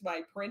fix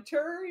my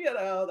printer? You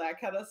know,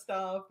 that kind of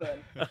stuff.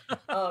 And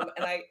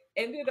and I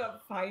ended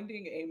up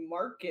finding a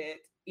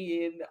market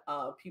in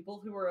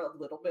people who were a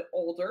little bit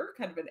older,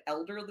 kind of an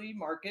elderly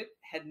market,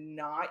 had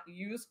not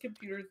used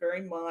computers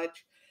very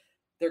much.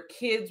 Their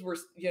kids were,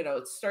 you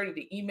know, starting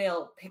to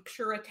email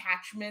picture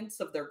attachments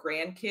of their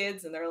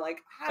grandkids. And they're like,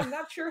 I'm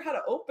not sure how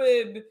to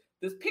open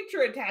this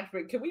picture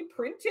attachment. Can we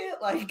print it?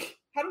 Like,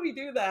 how do we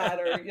do that?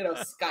 Or, you know,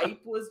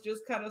 Skype was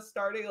just kind of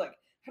starting. Like,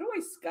 how do I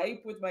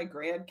Skype with my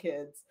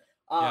grandkids?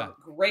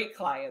 Great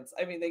clients.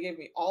 I mean, they gave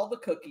me all the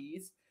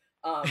cookies.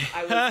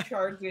 I was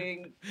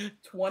charging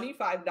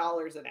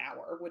 $25 an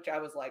hour, which I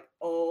was like,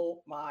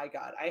 oh my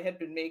God. I had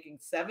been making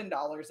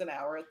 $7 an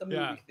hour at the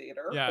movie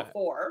theater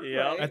before.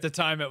 Right? At the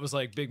time, it was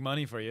like big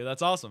money for you.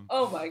 That's awesome.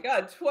 Oh my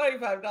God,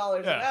 $25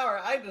 an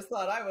hour. I just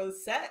thought I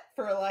was set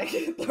for like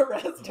the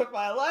rest of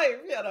my life.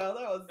 You know, that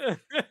was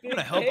I'm going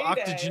to help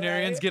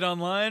octogenarians get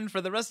online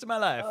for the rest of my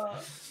life.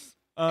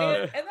 And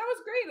that was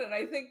great. And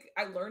I think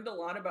I learned a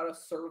lot about a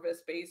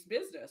service-based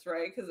business,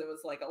 right? Because it was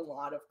like a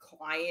lot of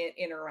client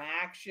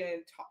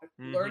interaction,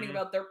 learning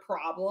about their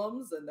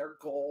problems and their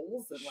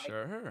goals, and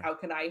like, how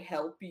can I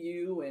help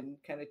you and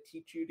kind of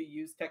teach you to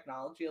use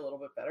technology a little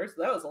bit better? So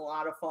that was a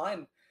lot of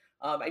fun.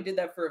 I did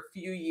that for a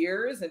few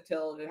years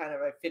until kind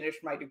of I finished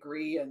my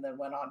degree and then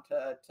went on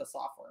to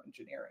software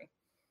engineering.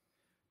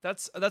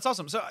 That's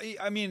awesome. So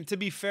I mean, to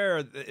be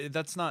fair,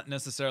 that's not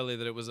necessarily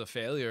that it was a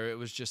failure. It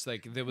was just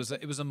like it was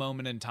a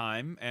moment in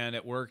time, and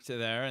it worked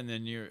there, and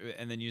then you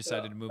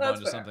decided to move on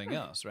to something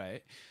else,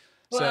 right?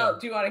 Well,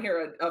 do you want to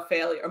hear a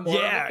failure? More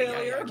of a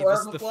failure? Yeah. More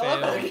of a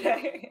flop?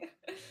 Okay.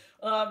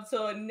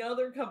 So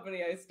another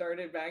company I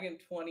started back in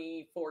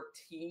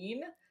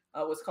 2014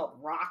 was called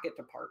Rocket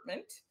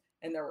Department.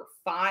 And there were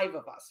 5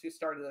 of us who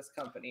started this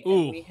company.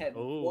 And we had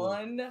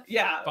one.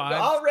 Yeah, 5,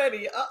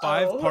 already.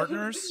 5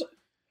 partners?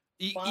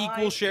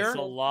 Equal share? It's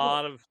a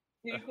lot of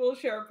equal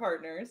share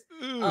partners.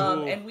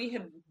 And we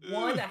had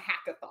won a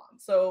hackathon.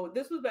 So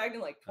this was back in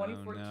like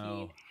 2014. Oh,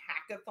 no.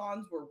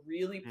 Hackathons were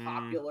really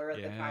popular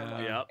at the time.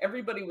 Like, Yep.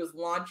 everybody was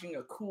launching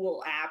a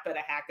cool app at a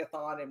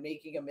hackathon and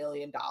making $1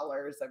 million.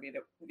 I mean,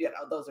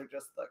 those are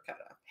just the kind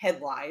of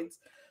headlines,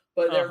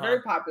 but they're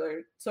very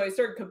popular. So I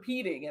started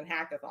competing in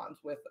hackathons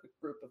with a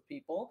group of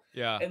people.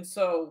 Yeah. And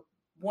so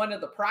one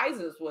of the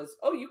prizes was,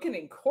 you can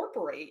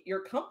incorporate your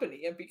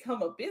company and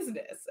become a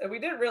business. And we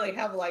didn't really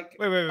have like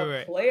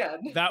a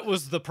plan. That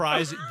was the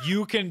prize.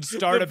 You can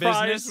start a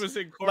business. Was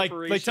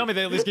like tell me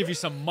they at least give you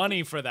some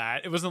money for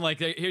that. It wasn't like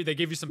they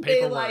gave you some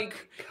paperwork. They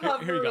like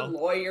cover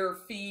lawyer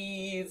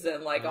fees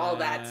and like all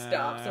that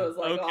stuff. So it was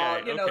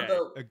like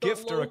a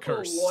gift or a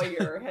curse.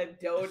 Lawyer had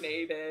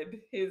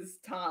donated his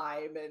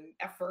time and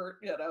effort,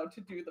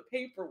 to do the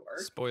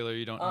paperwork. Spoiler,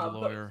 you don't need a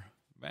lawyer.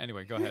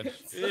 Anyway, go ahead.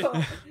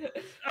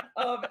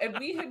 And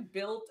we had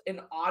built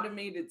an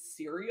automated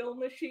cereal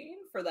machine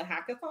for the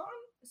hackathon.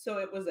 So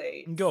it was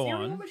a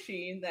cereal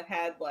machine that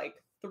had like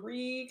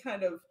 3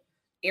 kind of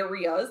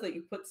areas that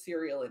you put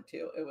cereal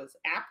into. It was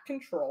app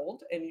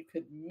controlled, and you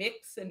could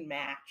mix and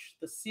match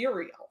the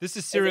cereal. This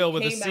is cereal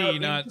with a C,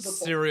 not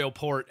cereal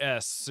port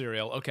S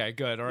cereal. Okay,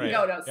 good. All right.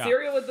 No,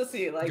 cereal with the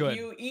C. Like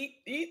you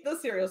eat the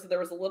cereal. So there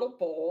was a little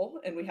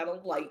bowl, and we had a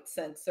light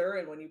sensor,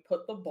 and when you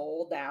put the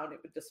bowl down, it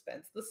would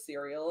dispense the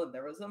cereal. And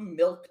there was a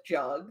milk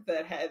jug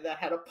that had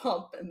a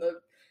pump, and the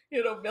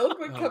milk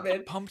would come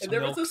in, and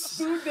there was a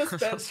spoon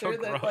dispenser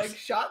that like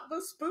shot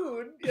the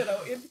spoon,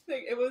 into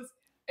thing.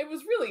 It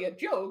was really a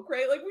joke,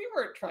 right? Like, we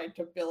weren't trying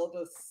to build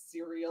a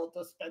cereal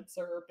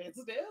dispenser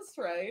business,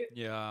 right?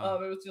 Yeah.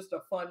 It was just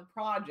a fun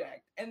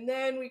project. And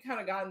then we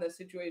kind of got in this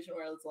situation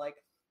where it's like,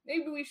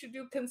 maybe we should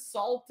do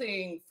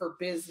consulting for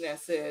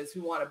businesses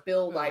who want to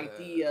build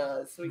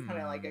ideas. So we kind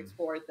of like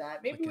explored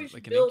that. Maybe we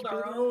should build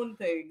our own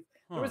things.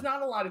 There was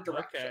not a lot of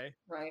direction,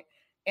 right?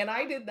 And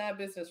I did that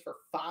business for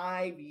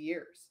 5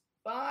 years.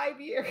 5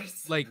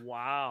 years. Like,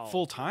 wow.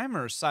 Full-time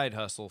or side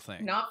hustle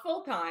thing? Not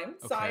full-time,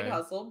 side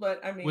hustle,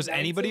 but I mean, was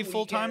anybody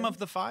full-time of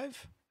the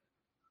 5?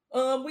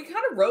 We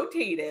kind of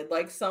rotated.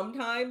 Like,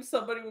 sometimes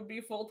somebody would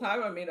be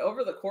full-time. I mean,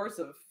 over the course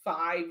of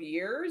 5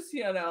 years,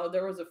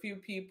 there was a few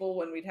people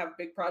when we'd have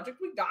big projects.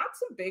 We got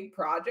some big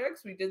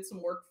projects. We did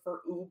some work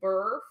for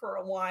Uber for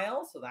a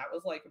while, so that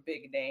was like a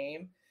big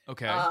name.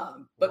 Okay.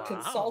 But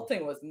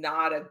consulting was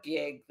not a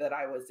gig that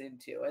I was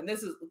into. And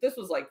this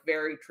was like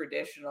very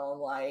traditional,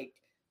 like,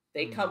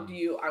 they come to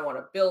you, I want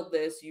to build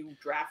this, you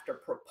draft a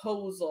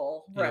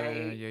proposal, right?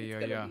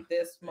 It's gonna be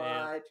this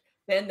much.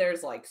 Then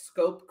there's like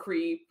scope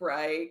creep,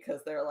 right?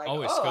 Because they're like,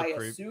 I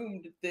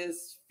assumed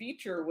this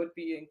feature would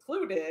be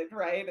included,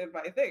 right, in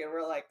my thing. And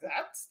we're like,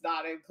 that's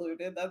not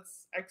included.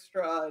 That's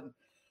extra. And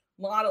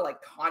a lot of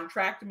like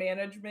contract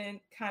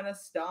management kind of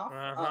stuff,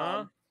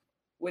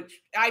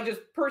 which I just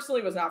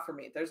personally was not for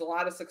me. There's a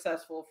lot of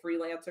successful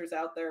freelancers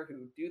out there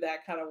who do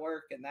that kind of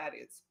work, and that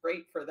is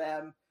great for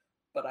them.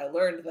 But I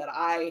learned that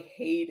I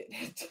hated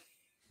it.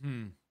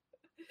 And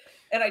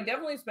I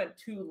definitely spent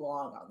too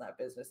long on that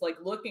business. Like,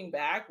 looking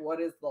back, what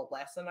is the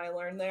lesson I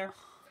learned there?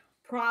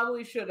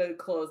 Probably should have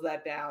closed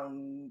that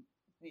down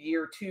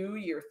year 2,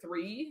 year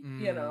 3,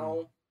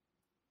 And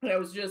it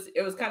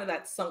was kind of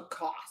that sunk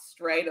cost,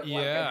 right? Of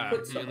like, I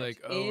put so much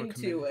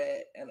into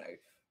it, and I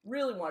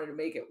really wanted to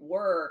make it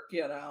work,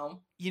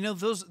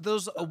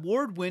 Those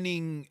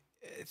award-winning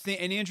thing,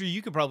 and Andrew,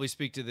 you could probably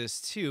speak to this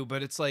too,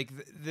 but it's like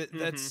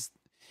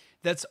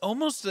that's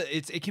almost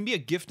it can be a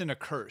gift and a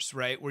curse,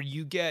 right? Where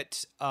you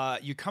get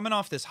you're coming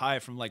off this high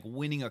from like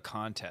winning a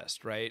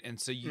contest, right? And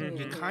so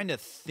you kind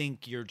of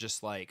think you're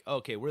just like,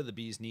 okay, we're the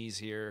bee's knees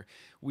here.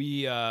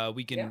 We've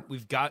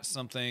got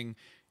something,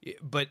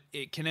 but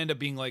it can end up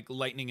being like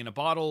lightning in a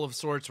bottle of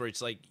sorts, where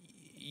it's like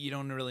you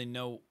don't really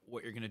know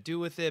what you're gonna do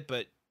with it,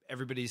 but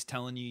everybody's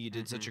telling you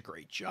did such a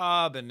great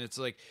job, and it's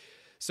like,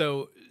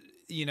 so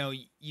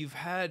you've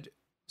had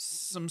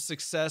some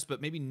success,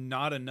 but maybe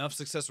not enough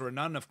success, or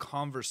not enough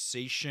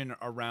conversation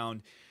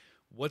around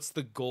what's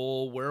the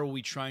goal, where are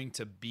we trying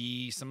to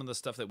be, some of the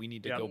stuff that we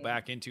need to go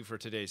back into for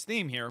today's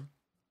theme here.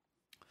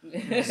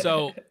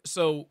 So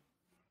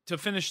to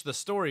finish the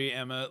story,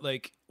 Emma,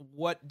 like,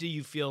 what do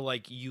you feel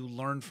like you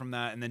learned from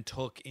that and then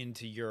took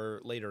into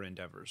your later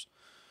endeavors?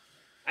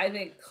 I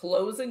think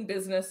closing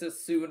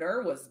businesses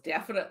sooner was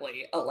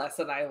definitely a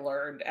lesson I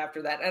learned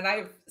after that. And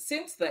I've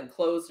since then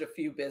closed a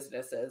few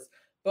businesses.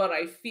 but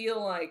I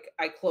feel like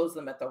I close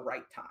them at the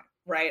right time,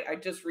 right? I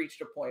just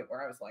reached a point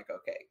where I was like,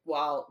 okay,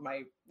 while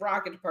my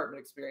rocket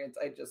department experience,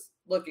 I just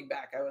looking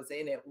back, I was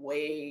in it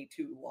way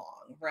too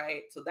long,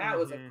 right? So that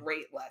was a Mhm.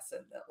 great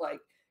lesson that like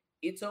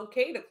it's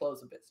okay to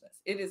close a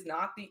business. It is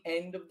not the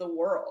end of the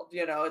world.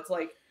 You know, it's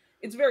like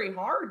it's very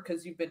hard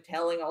because you've been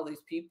telling all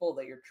these people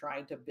that you're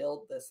trying to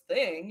build this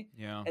thing,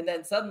 Yeah. and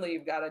then suddenly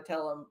you've got to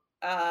tell them,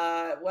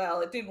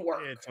 well, it didn't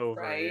work, It's over,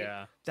 right?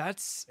 yeah.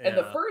 That's And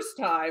the Yeah. first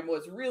time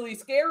was really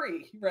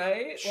scary,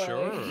 right?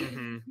 sure. Like,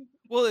 Mhm.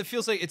 Well, it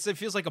feels like it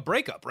feels like a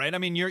breakup, right? I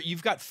mean,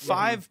 you've got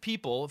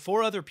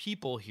four other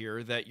people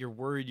here that you're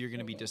worried you're going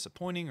to be Mhm.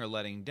 disappointing or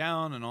letting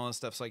down and all this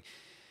stuff. So like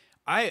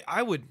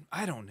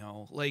I don't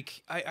know.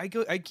 Like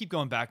I keep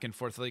going back and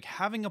forth. Like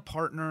having a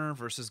partner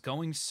versus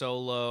going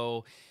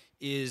solo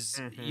is,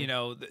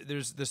 Mhm.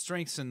 there's the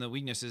strengths and the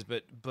weaknesses,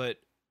 but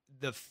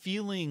the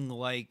feeling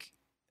like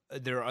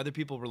there are other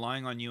people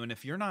relying on you, and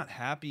if you're not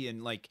happy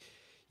and like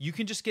you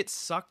can just get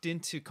sucked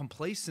into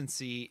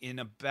complacency in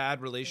a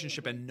bad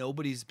relationship Mhm. and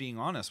nobody's being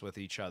honest with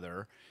each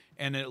other,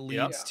 and it Yep.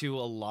 leads Yeah. to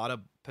a lot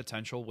of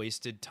potential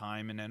wasted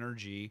time and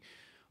energy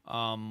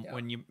Yeah.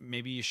 when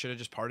you should have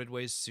just parted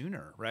ways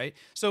sooner, right?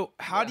 So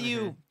how do Yeah.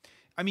 you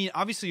I mean,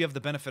 obviously you have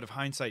the benefit of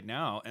hindsight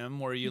now, Em,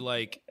 where you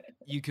like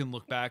you can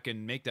look back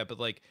and make that, but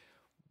like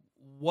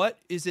what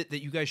is it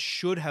that you guys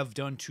should have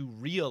done to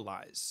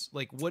realize?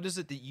 Like what is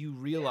it that you Yeah.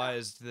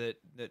 realized that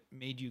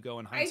made you go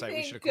in I hindsight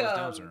we should have think closed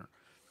down sooner?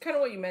 kind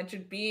of what you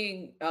mentioned,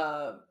 being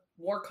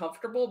more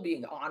comfortable,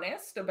 being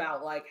honest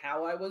about like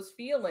how I was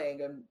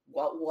feeling and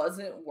what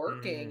wasn't Mhm.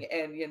 working.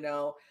 And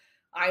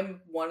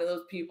I'm one of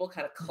those people,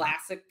 kind of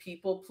classic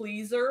people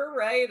pleaser,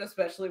 right?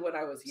 Especially when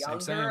I was Same,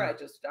 younger.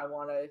 same. I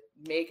want to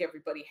make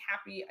everybody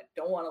happy. I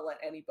don't want to let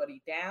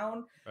anybody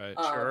down. Right.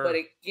 But Sure.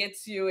 it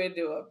gets you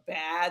into a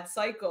bad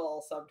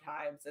cycle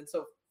sometimes. And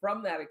so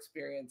from that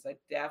experience, I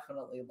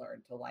definitely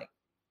learned to like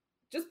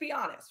just be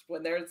honest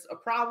when there's a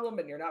problem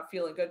and you're not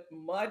feeling good.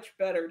 Much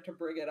better to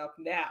bring it up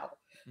now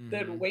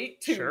than Mm-hmm.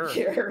 wait two Sure.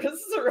 years,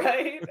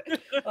 right?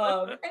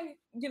 And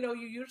you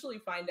usually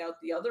find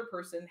out the other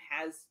person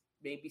has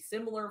maybe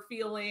similar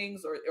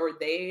feelings, or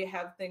they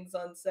have things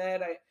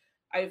unsaid.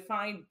 I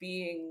find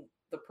being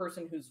the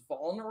person who's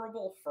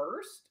vulnerable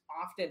first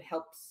often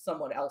helps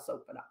someone else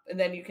open up, and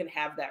then you can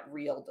have that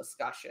real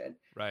discussion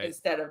Right.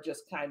 instead of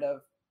just kind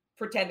of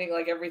pretending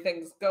like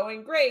everything's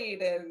going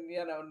great, and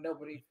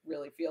nobody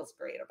really feels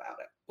great about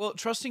it. Well,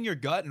 trusting your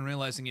gut and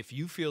realizing if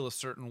you feel a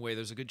certain way,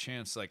 there's a good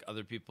chance like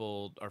other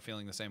people are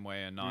feeling the same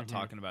way and not Mhm.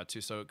 talking about it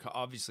too. So it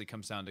obviously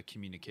comes down to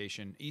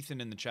communication.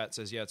 Ethan in the chat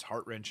says, "Yeah, it's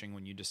heart wrenching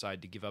when you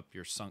decide to give up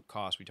your sunk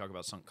cost." We talk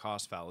about sunk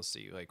cost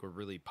fallacy, like we're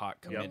really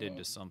pot committed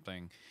to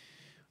something,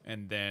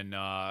 and then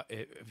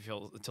it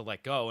feels to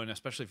let go. And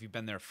especially if you've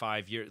been there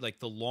 5 years, like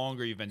the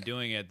longer you've been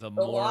doing it, the The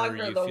more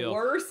longer, you the feel.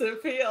 worse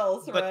it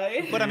feels, But I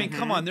mean, right?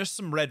 come Mhm. on. There's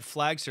some red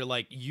flags here.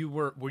 Like,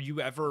 were you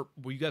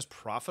guys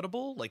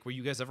profitable? Like, were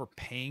you guys ever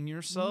paying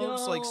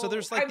yourselves? Like, so No,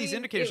 there's I like these mean,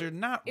 indicators. You're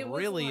not it was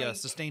really a like,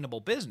 sustainable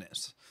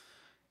business,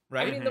 I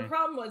right? mean, the Mhm.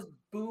 problem was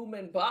boom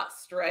and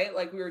bust, right?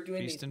 Like we were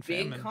doing Feast these and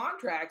big famine.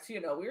 contracts, we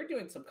were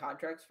doing some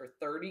contracts for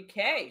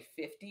 30K,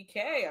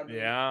 50K. I mean,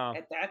 Yeah.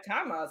 at that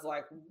time I was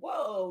like,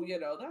 whoa,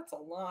 that's a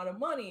lot of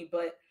money.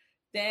 But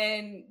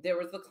then there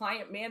was the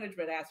client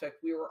management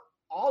aspect. We were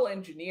all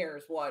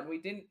engineers. One, we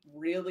didn't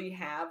really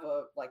have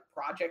a like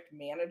project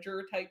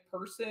manager type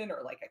person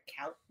or like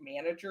account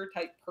manager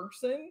type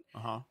person.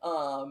 Uh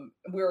huh.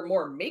 We were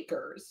more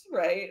makers,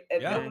 right?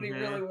 And Yeah, nobody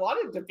really Mhm.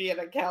 wanted to be an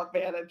account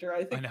manager.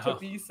 I I think to know.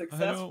 be I don't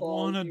successful,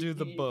 want to do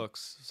the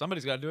books.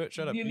 Somebody's got to do it.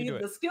 Shut up. you You do need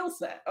it. the skill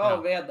set. Yeah.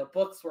 Oh man, the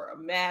books were a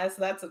mess.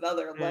 That's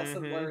another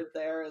lesson Mhm. learned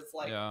there, is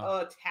like, Yeah.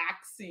 oh,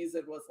 tax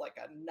season was like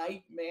a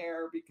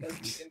nightmare because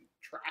we didn't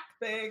track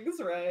things,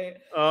 right?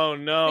 Oh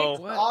Fixed no.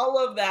 What? all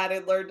of that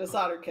and learned to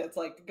solder kits,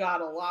 like got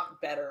a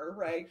lot better,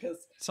 right?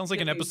 Because Sounds like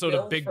an get these episode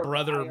of bills Big from the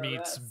Brother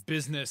meets IRS.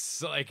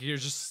 business. Like you're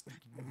just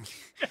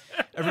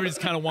everybody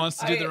just kind of wants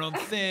to do I their own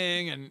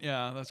thing, and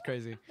yeah, that's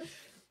crazy.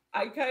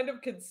 I kind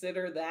of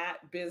consider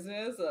that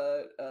business,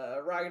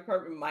 rocket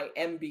department, my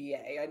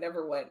MBA. I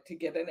never went to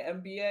get an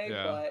MBA,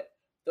 Yeah. but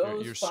Your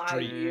those your five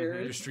street Mhm.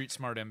 your years street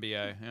smart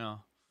MBA. Yeah.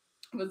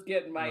 was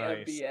getting my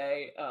Nice.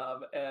 MBA,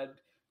 and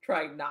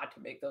trying not to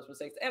make those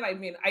mistakes. And I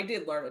mean, I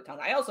did learn a ton.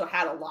 I also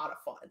had a lot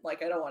of fun.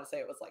 Like, I don't want to say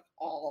it was like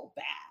all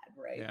bad,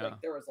 right? Yeah.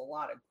 Like, there was a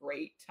lot of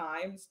great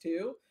times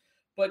too.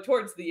 But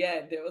towards the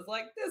end, it was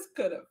like, this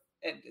could have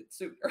ended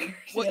sooner.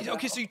 Well, you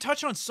okay, so know? you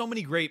touch on so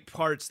many great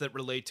parts that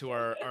relate to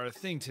our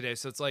thing today.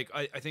 So it's like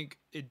I think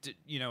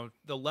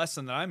the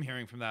lesson that I'm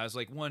hearing from that is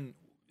like one,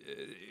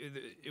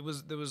 there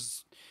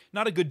was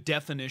not a good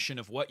definition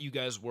of what you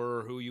guys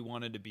were, who you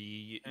wanted to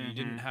be. You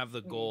didn't Mhm. have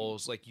the Mhm.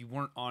 goals. Like you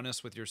weren't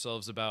honest with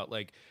yourselves about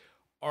like,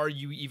 are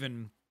you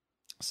even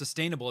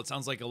sustainable? It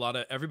sounds like a lot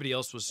of everybody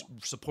else was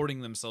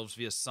supporting themselves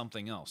via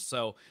something else.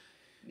 So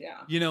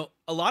Yeah.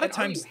 a lot of And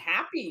are you times,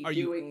 happy are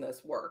you? doing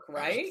this work,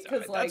 right?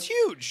 Because, That's like,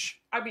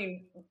 huge. I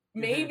mean, Mhm.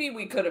 maybe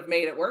we could have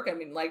made it work. I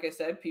mean, like I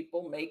said,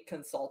 people make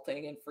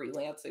consulting and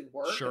freelancing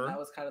work, and that Sure.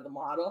 was kind of the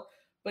model.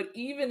 But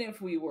even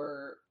if we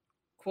were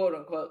quote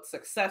unquote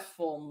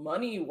successful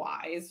money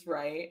wise,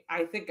 right?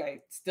 I think I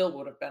still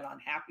would have been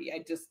unhappy.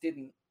 I just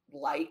didn't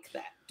like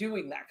that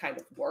doing that kind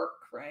of work,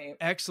 right?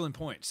 Excellent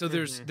point. So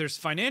there's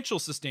financial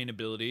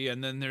sustainability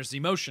and then there's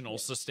emotional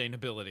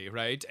sustainability,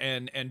 right?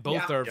 And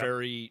both are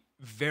very,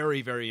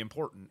 very, very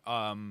important.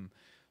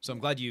 So I'm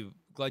glad you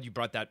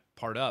brought that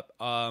part up.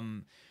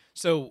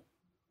 So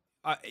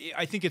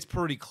I think it's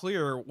pretty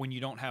clear when you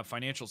don't have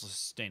financial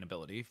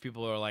sustainability. If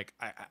people are like,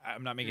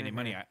 I'm not making any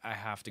money, I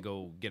have to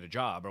go get a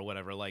job or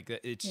whatever. Like,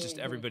 it's just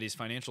everybody's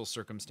financial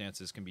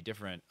circumstances can be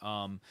different.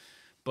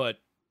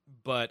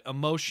 But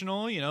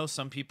emotional, you know,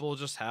 some people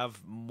just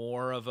have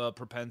more of a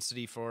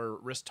propensity for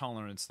risk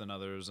tolerance than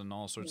others and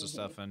all sorts of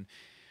stuff. And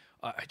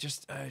it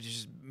just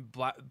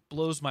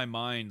blows my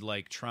mind,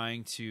 like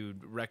trying to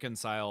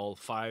reconcile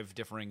 5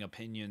 differing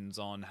opinions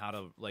on how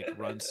to like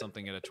run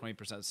something at a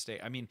 20%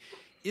 stake. I mean,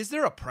 is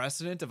there a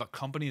precedent of a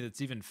company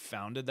that's even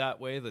founded that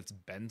way that's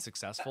been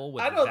successful?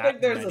 With I don't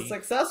think there's a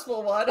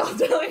successful one. I'll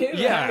tell you.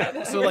 Yeah.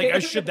 That. So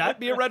like, should that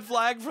be a red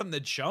flag from the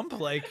jump?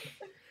 Like,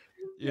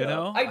 you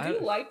know, I do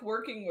like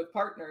working with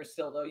partners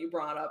still, though. You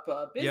brought up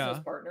business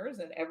partners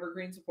and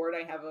Evergreen Support.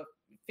 I have a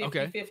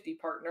 50-50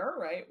 partner,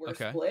 right? We're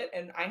split.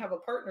 And I have a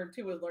partner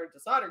too with Learn to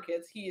Solder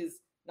Kits. He is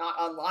not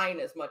online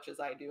as much as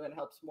I do and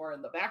helps more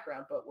in the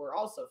background, but we're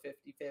also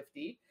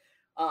 50-50.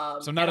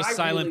 So not a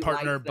silent really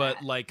partner,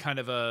 but like kind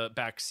of a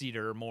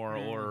backseater more,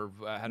 or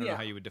I don't know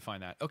how you would define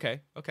that.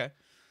 Okay.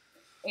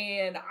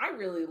 And I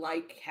really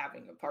like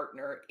having a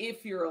partner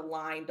if you're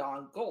aligned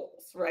on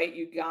goals, right?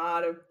 You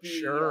gotta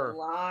be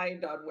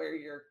aligned on where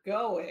you're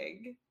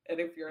going. And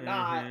if you're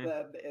not,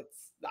 then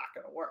it's not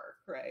gonna work,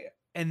 right?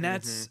 And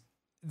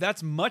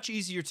that's much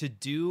easier to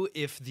do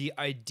if the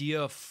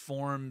idea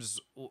forms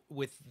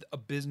with a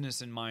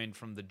business in mind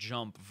from the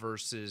jump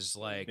versus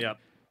like,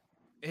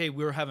 hey,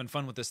 we were having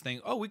fun with this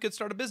thing. Oh, we could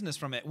start a business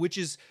from it, which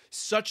is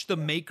such the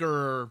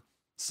maker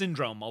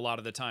syndrome a lot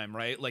of the time,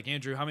 right? Like,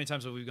 Andrew, how many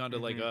times have we gone to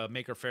like a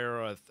maker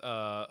fair or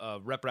a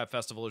rep rap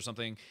festival or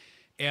something,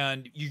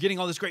 and you're getting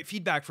all this great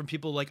feedback from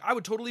people like, I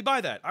would totally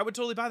buy that.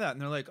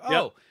 And they're like,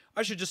 oh,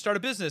 I should just start a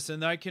business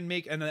and I can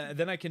make, and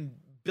then I can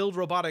build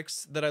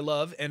robotics that I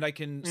love and I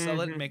can sell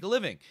it and make a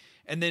living.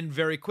 And then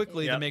very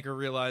quickly the maker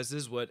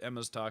realizes what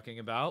Emma's talking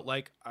about.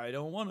 Like, I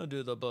don't want to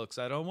do the books.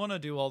 I don't want to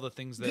do all the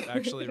things that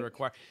actually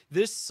require.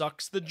 This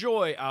sucks the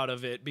joy out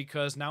of it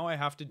because now I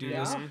have to do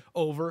this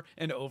over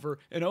and over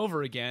and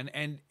over again.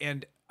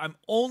 And I'm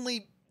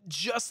only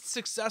just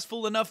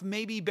successful enough,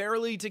 maybe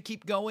barely, to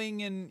keep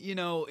going. And, you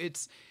know,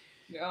 it's...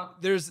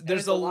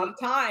 There's a lot of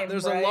time.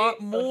 There's a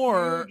lot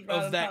more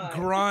of that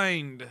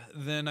grind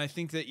than I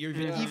think that you're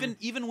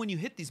even when you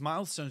hit these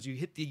milestones, you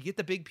get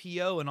the big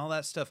PO and all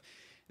that stuff.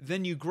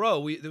 Then you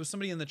grow. There was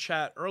somebody in the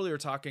chat earlier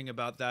talking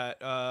about that.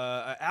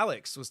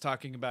 Alex was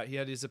talking about he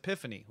had his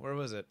epiphany. Where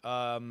was it?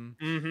 About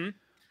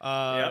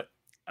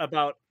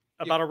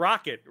a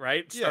rocket,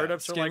 right?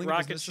 Startups are like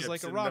rocket ships.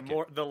 Like a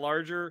rocket. The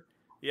larger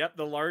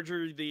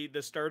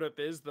the startup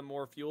is, the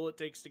more fuel it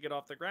takes to get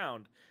off the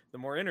ground, the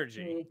more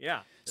energy.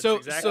 So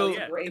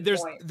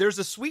there's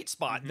a sweet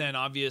spot then,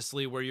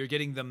 obviously, where you're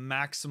getting the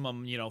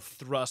maximum, you know,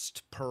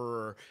 thrust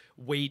per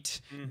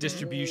weight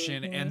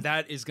distribution, and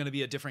that is going to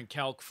be a different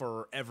calc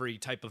for every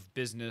type of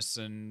business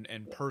and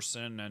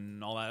person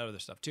and all that other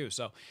stuff too.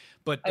 So,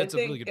 but that's a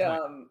really good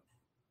point.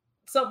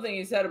 Something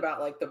you said about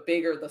like the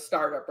bigger the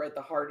startup, right,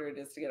 the harder it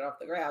is to get off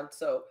the ground.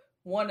 So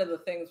one of the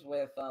things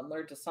with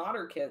Learn to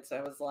Solder Kits,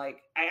 I was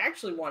like, I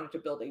actually wanted to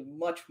build a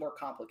much more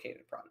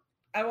complicated product.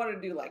 I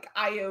wanted to do like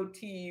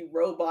IoT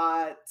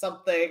robot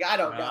something. I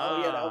don't know,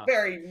 you know,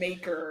 very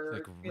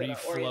maker, like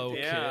reflow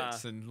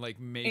kits and like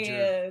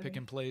major pick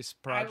and place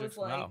projects.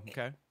 Like, wow,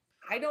 okay.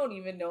 I don't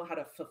even know how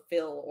to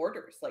fulfill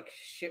orders. Like,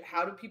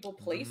 how do people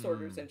place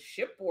orders and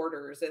ship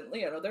orders? And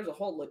you know, there's a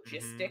whole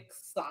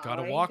logistics side.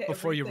 Gotta walk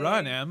before you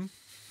run, Em.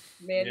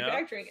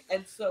 Manufacturing.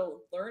 And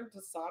so Learn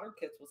to Solder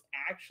Kits was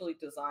actually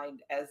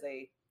designed as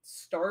a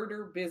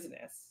starter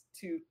business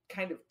to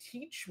kind of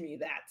teach me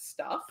that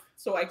stuff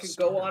so I could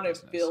go on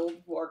and build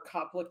more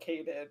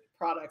complicated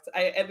products.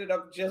 I ended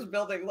up just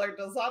building Learn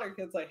to Solder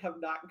Kits. I have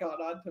not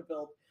gone on to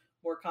build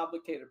more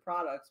complicated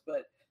products,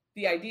 but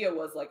the idea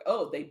was like,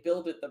 oh, they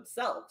build it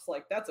themselves.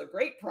 Like, that's a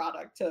great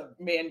product to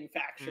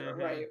manufacture,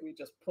 right? We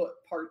just put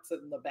parts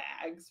in the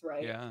bags,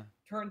 right? Yeah.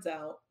 Turns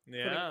out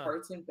putting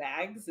parts in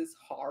bags is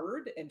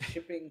hard, and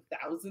shipping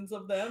thousands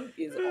of them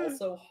is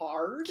also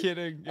hard.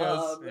 Kidding.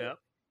 Yes.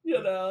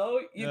 You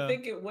know, you'd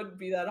think it wouldn't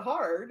be that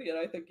hard. You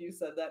know, I think you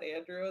said that,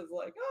 Andrew. Is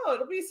like, oh,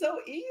 it'll be so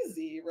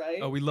easy, right?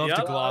 Oh, we love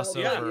to gloss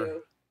over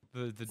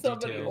the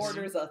somebody details.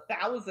 orders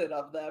 1,000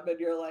 of them and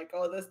you're like,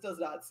 oh, this does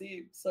not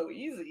seem so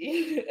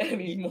easy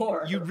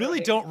anymore. You really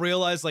don't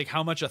realize like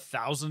how much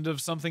 1,000 of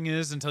something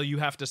is until you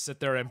have to sit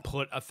there and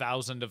put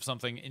 1,000 of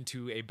something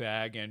into a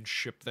bag and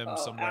ship them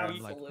somewhere.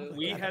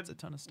 Absolutely. Like, that's a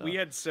ton of stuff. We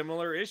had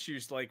similar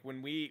issues like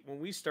when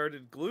we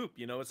started Gloop.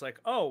 You know, it's like,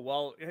 oh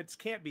well, it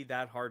can't be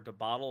that hard to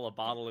bottle a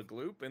bottle of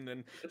Gloop and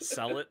then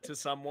sell it to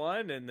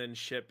someone and then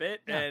ship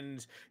it.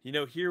 And you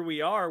know, here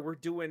we are, we're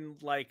doing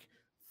like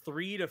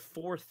 3,000 to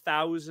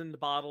 4,000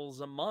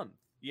 bottles a month.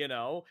 you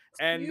know? It's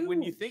And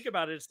when you think huge.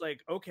 about it, it's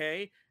like,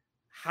 okay,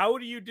 how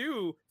do you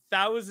do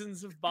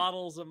thousands of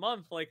bottles a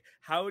month? Like,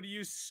 how do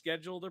you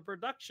schedule the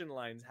production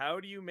lines? How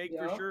do you make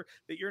for Yeah. sure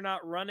that you're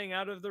not running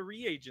out of the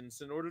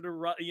reagents in order to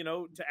run,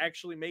 to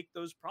actually make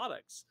those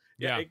products?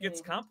 Yeah, Yeah. it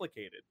gets Mhm.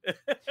 complicated.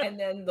 And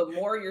then the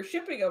more you're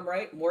shipping them,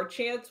 right, more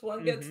chance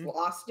one gets Hmm.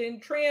 lost in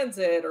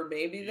transit, or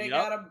maybe they Yep.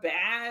 got a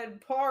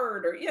bad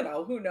part, or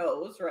who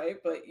knows, right?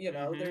 But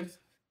Hmm. there's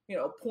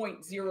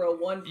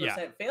 0.01%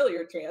 Yeah.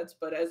 failure chance,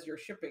 but as you're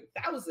shipping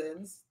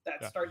thousands, that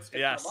Yeah. starts to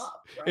come Yes.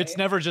 up, It's right?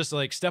 never just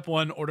like step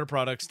 1, order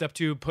products, step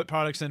 2, put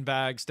products in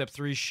bags, step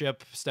 3,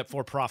 ship, step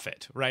 4,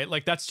 profit, right?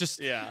 Like that's just,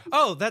 Yeah.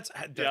 oh,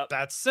 Yep.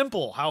 that's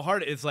simple. How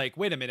hard? It's like,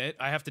 wait a minute,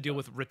 I have to deal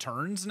with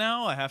returns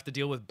now. I have to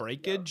deal with Yep.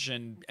 breakage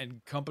and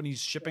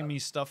companies shipping Yep. me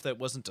stuff that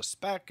wasn't to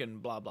spec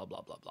and blah blah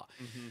blah blah blah.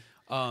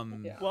 Hmm.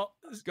 Um, Yeah. Well,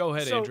 go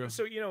ahead, so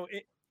Andrew.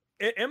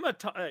 Emma,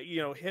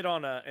 hit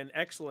on an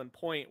excellent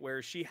point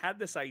where she had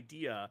this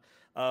idea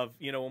of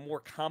a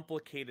more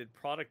complicated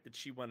product that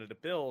she wanted to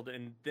build,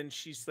 and then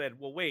she said,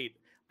 "Well, wait,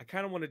 I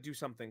kind of want to do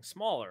something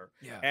smaller."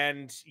 Yeah.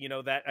 And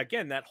that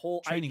again, that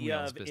whole Training idea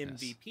wheels of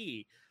business.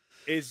 MVP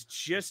is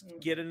just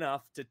get Mhm.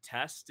 enough to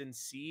test and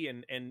see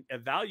and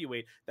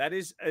evaluate. That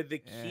is the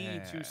key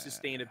to Yeah.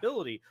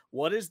 sustainability.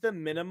 What is the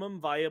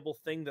minimum viable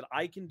thing that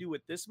I can do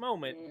at this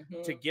moment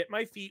to Mhm. get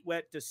my feet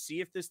wet, to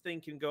see if this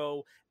thing can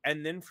go,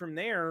 and then from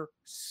there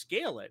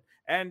scale it?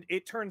 And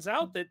it turns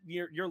out that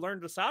your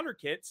learn to solder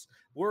kits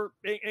were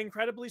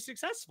incredibly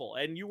successful,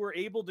 and you were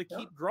able to Yeah.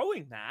 keep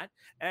growing that,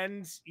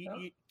 and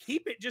Yeah.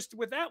 keep it just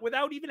with that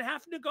without even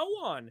having to go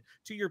on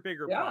to your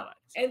bigger Yeah,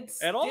 products and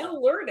at all.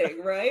 still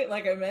learning, right?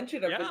 Like I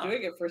mentioned, I've been Yeah.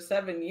 doing it for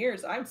 7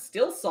 years. I'm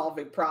still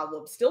solving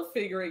problems, still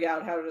figuring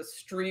out how to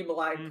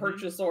streamline Hmm.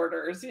 purchase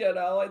orders,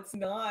 It's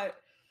not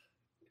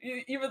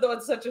even though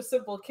it's such a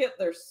simple kit,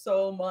 there's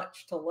so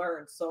much to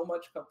learn, so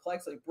much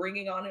complexity.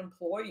 Bringing on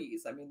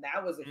employees, I mean,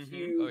 that was a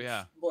Hmm. Oh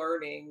yeah. huge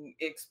learning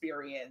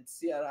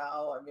experience.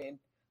 I mean,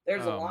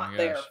 there's a Oh my lot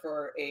there gosh.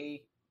 for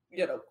a,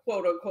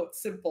 quote unquote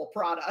simple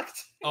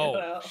product, you Oh,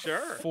 know?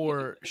 Sure.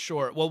 for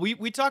sure. Well,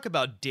 we talk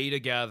about data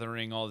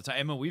gathering all the time.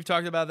 Emma, we've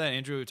talked about that.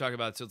 Andrew, we've talked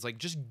about it. So it's like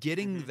just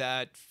getting Hmm.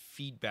 that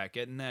feedback,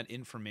 getting that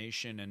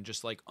information, and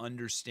just like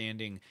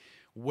understanding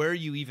where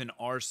you even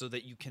are so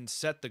that you can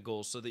set the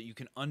goals, so that you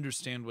can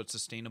understand what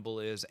sustainable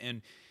is.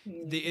 And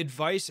the Mhm.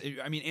 advice,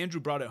 I mean, Andrew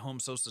brought it home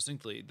so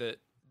succinctly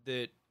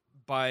that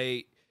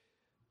by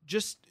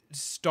just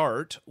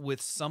start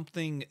with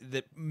something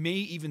that may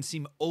even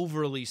seem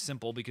overly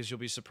simple, because you'll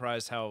be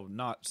surprised how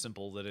not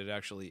simple that it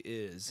actually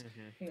is,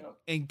 Hmm. Yeah.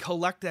 and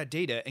collect that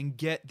data and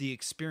get the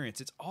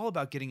experience. It's all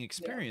about getting Yeah.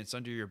 experience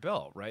under your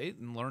belt, right?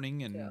 And learning,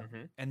 Yeah.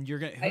 and you're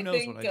gonna, who I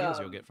knows what think ideas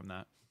you'll get from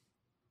that.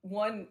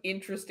 one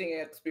interesting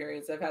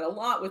experience I've had a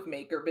lot with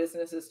maker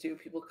businesses too.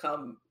 People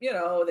come,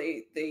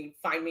 they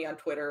find me on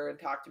Twitter and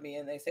talk to me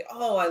and they say,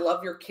 "Oh, I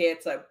love your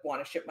kits. I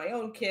want to ship my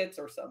own kits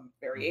or some Hmm.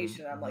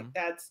 variation." I'm like, Hmm.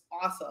 "That's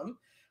awesome."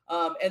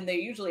 And they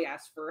usually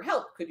ask for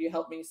help. Could you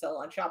help me sell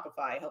on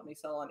Shopify? Help me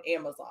sell on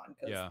Amazon,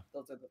 because Yeah.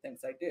 those are the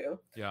things I do.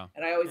 Yeah.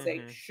 And I always say,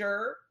 Hmm.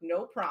 "Sure,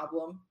 no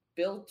problem.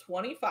 Build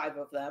 25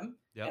 of them,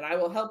 Yep. and I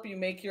will help you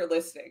make your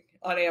listing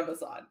on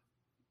Amazon."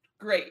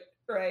 Great,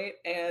 right?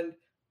 And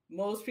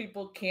most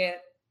people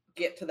can't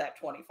get to that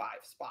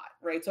 25 spot,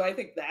 right? So I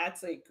think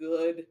that's a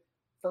good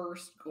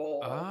first goal,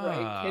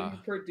 right? Can you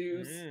Ah.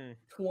 produce Mm.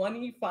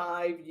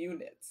 25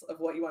 units of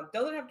what you want?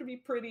 Doesn't have to be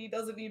pretty,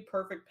 doesn't need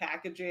perfect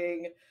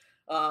packaging.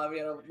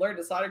 Learn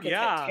to solder kits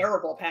had Yeah.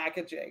 terrible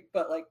packaging,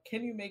 but like,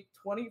 can you make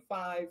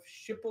 25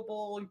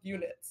 shippable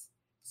units?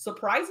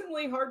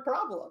 Surprisingly hard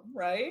problem,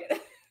 right?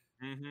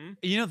 Hmm.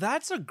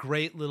 That's a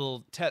great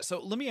little test. So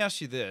let me ask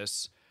you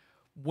this.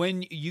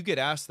 When you get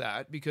asked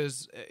that,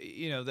 because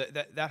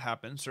that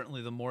happens,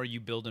 certainly the more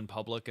you build in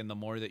public and the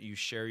more that you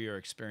share your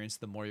experience,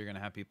 the more you're going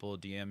to have people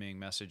DMing,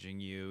 messaging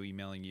you,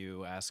 emailing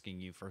you,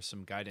 asking you for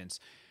some guidance.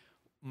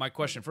 My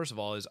question, first of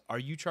all, is: are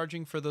you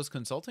charging for those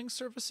consulting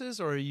services,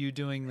 or are you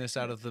doing this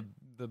out of the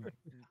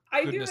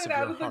I do goodness it of out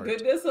your of the heart?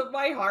 goodness of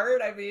my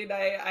heart. I mean,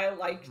 I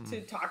like Hmm.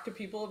 to talk to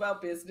people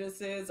about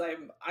businesses.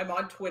 I'm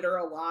on Twitter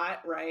a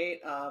lot, right?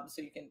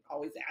 So you can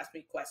always ask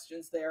me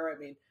questions there. I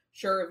mean,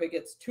 sure, if it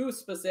gets too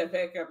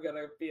specific, I'm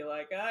gonna be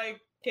like, I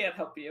can't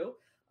help you.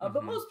 But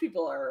Hmm. most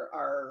people are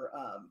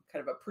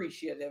kind of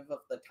appreciative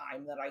of the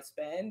time that I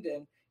spend,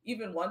 and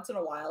even once in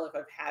a while, if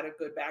I've had a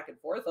good back and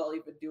forth, I'll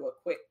even do a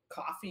quick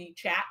coffee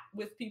chat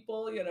with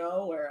people,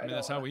 where I I mean, don't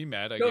that's want how to we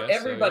met, I don't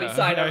guess. So everybody yeah,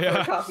 sign yeah, up for a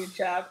yeah, coffee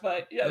chat,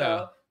 but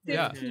yeah,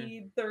 yeah.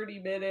 15, 30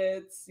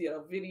 minutes,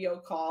 video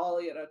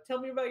call, tell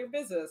me about your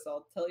business.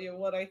 I'll tell you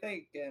what I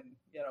think, and,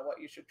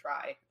 what you should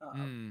try.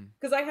 Mm,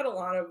 Because I had a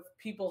lot of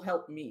people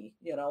help me,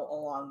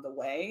 along the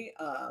way.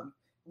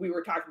 We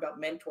were talking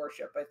about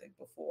mentorship, I think,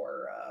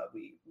 before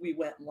we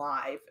went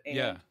live,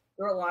 yeah. and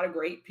there were a lot of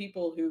great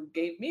people who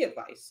gave me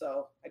advice.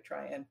 So I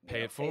try and, Pay it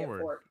pay it forward.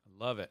 forward.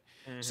 I love it.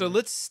 So Hmm.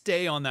 let's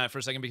stay on that for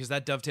a second, because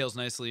that dovetails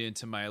nicely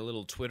into my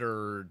little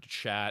Twitter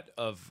chat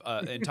of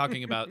and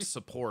talking about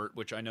support,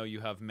 which I know you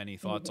have many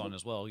thoughts on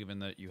as well, given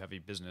that you have a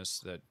business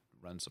that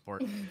runs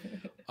support.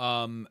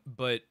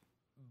 But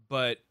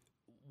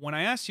when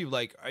I asked you,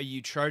 like, are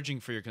you charging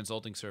for your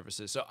consulting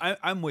services? So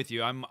I'm with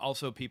you. I'm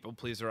also a people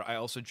pleaser. I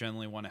also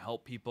generally want to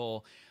help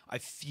people. I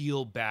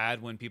feel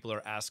bad when people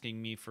are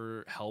asking me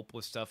for help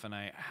with stuff and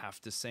I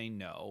have to say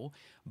no.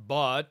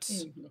 But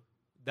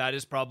that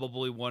is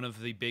probably one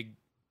of the big,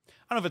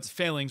 I don't know if it's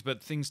failings,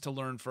 but things to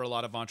learn for a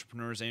lot of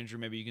entrepreneurs. Andrew,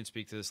 maybe you can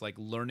speak to this, like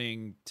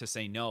learning to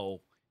say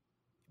no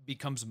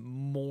becomes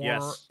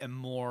more and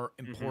more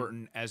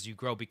important as you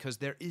grow, because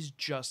there is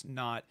just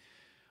not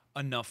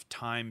enough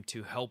time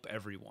to help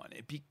everyone.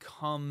 It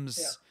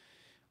becomes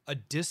a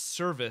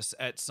disservice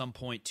at some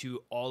point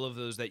to all of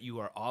those that you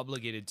are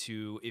obligated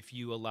to if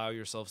you allow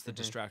yourselves the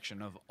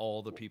distraction of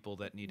all the people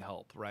that need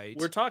help, right?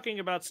 We're talking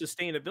about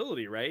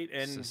sustainability, right?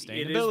 And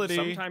sustainability.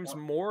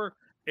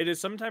 It is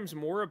sometimes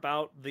more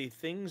about the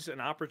things and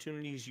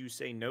opportunities you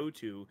say no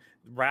to,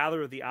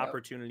 rather the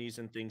opportunities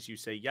and things you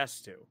say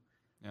yes to.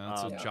 Yeah,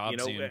 that's a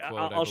Jobsian quote,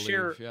 I'll I believe.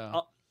 share.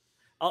 Yeah.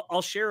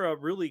 I'll share a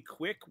really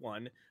quick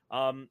one.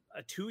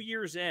 2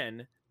 years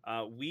in,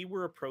 we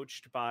were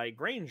approached by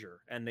Grainger,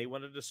 and they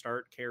wanted to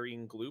start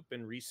carrying Gloop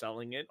and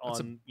reselling it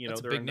on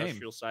their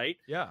industrial site.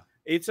 Yeah.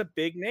 It's a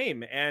big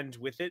name, and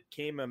with it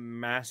came a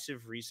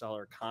massive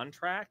reseller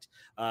contract,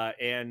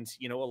 and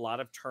a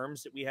lot of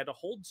terms that we had to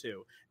hold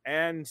to.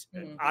 And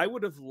I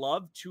would have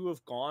loved to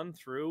have gone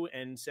through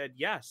and said,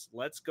 yes,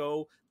 let's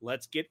go,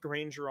 let's get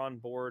Grainger on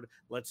board,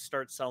 let's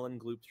start selling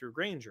Gloop through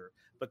Grainger.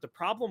 But the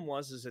problem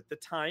is at the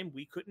time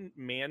we couldn't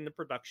man the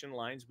production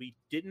lines. We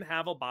didn't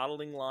have a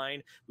bottling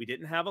line. We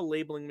didn't have a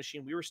labeling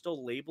machine. We were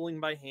still labeling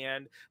by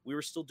hand. We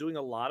were still doing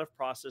a lot of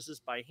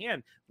processes by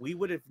hand. We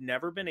would have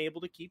never been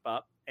able to keep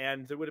up.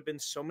 And there would have been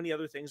so many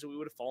other things that we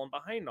would have fallen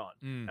behind on.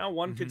 Now,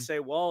 one could say,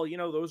 well,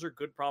 those are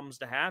good problems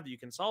to have. You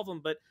can solve them,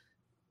 but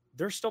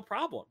they're still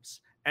problems.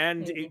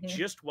 And it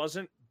just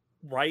wasn't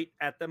right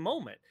at the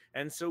moment.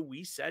 And so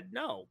we said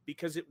no,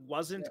 because it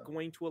wasn't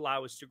going to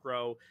allow us to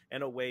grow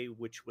in a way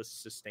which was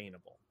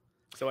sustainable.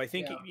 So I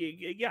think,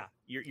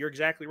 you're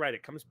exactly right.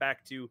 It comes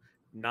back to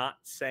not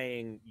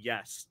saying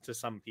yes to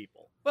some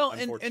people. Well,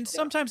 and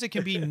sometimes it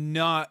can be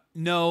not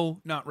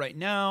right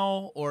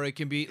now, or it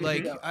can be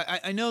like,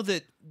 I know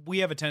that we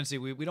have a tendency,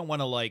 we don't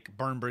want to like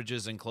burn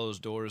bridges and close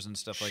doors and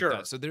stuff like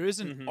that. So there is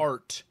an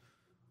art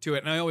to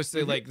it. And I always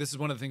say, like, this is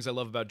one of the things I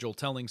love about Joel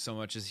Telling so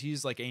much, is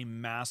he's like a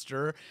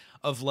master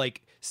of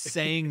like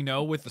saying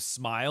no with a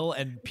smile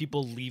and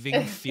people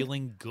leaving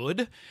feeling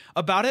good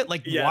about it.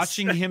 Like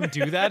watching him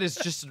do that is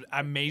just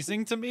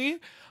amazing to me.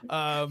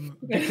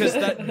 Because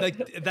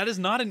that is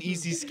not an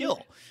easy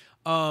skill.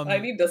 I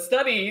need to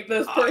study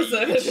this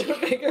person to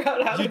figure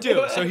out how to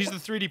do it. So he's the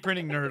 3D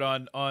printing nerd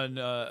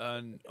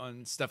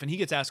on stuff, and he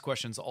gets asked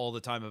questions all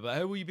the time about,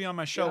 hey, will you be on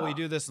my show? Will you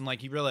do this? And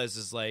like he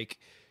realizes, like,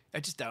 I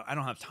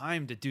don't have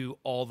time to do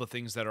all the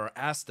things that are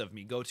asked of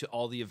me. Go to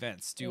all the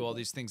events, do all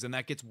these things, and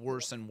that gets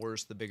worse and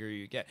worse the bigger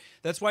you get.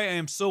 That's why I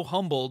am so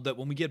humbled that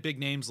when we get big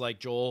names like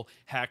Joel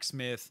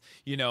Hacksmith,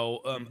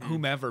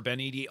 whomever, Ben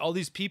Eady, all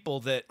these people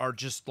that are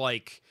just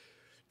like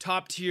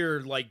top tier,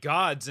 like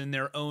gods in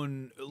their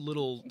own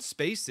little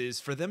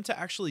spaces, for them to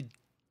actually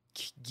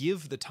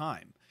give the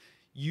time,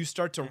 you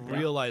start to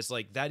realize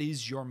like that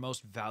is your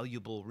most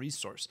valuable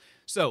resource.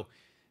 So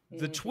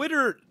the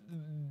Twitter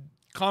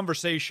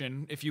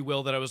conversation, if you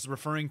will, that I was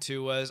referring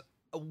to was,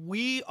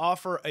 we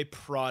offer a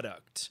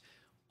product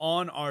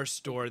on our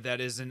store that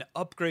is an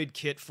upgrade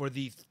kit for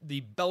the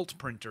belt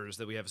printers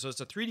that we have. So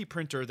it's a 3D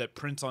printer that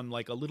prints on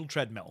like a little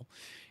treadmill,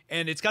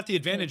 and it's got the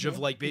advantage of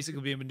like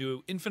basically being able to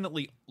do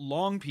infinitely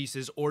long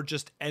pieces or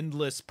just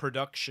endless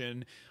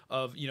production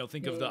of,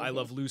 think of the I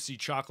Love Lucy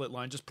chocolate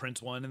line, just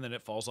prints one and then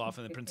it falls off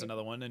and then prints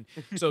another one. And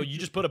so you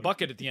just put a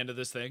bucket at the end of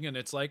this thing and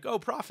it's like, oh,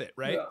 profit,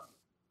 right?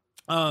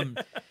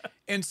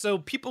 And so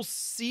people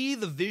see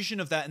the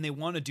vision of that and they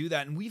want to do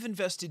that. And we've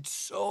invested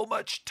so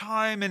much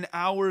time and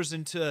hours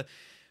into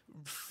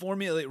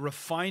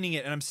refining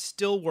it. And I'm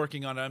still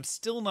working on it. I'm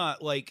still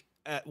not like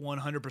at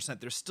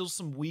 100%. There's still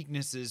some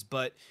weaknesses,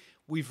 but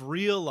we've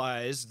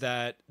realized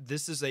that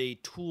this is a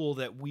tool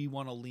that we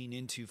want to lean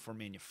into for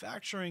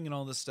manufacturing and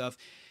all this stuff.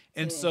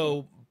 And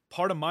so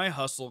part of my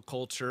hustle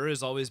culture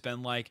has always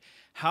been like,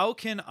 how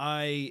can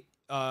I,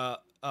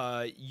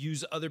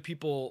 use other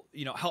people,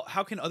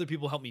 how can other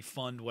people help me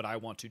fund what I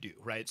want to do,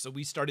 right? So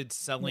we started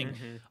selling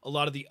a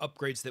lot of the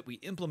upgrades that we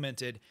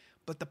implemented,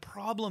 but the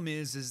problem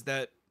is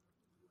that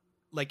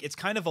like it's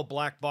kind of a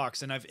black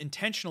box, and I've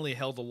intentionally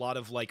held a lot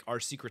of like our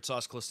secret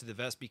sauce close to the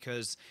vest,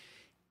 because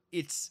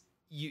it's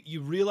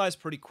you realize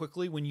pretty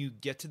quickly when you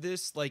get to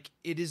this, like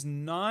it is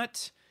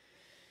not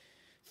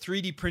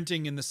 3D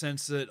printing in the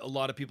sense that a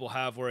lot of people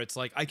have, where it's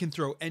like I can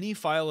throw any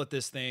file at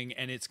this thing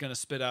and it's going to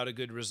spit out a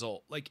good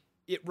result. Like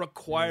it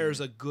requires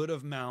a good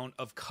amount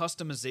of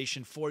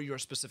customization for your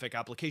specific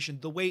application,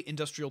 the way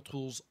industrial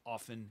tools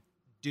often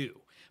do.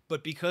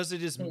 But because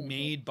it is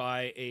made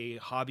by a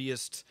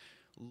hobbyist,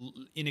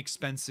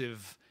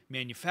 inexpensive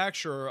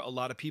manufacturer, a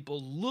lot of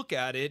people look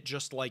at it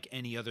just like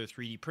any other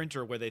 3D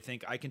printer, where they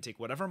think I can take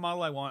whatever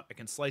model I want, I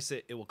can slice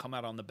it, it will come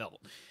out on the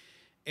belt.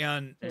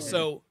 And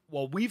so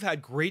while we've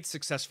had great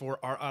success for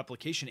our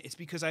application, it's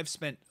because I've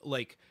spent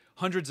like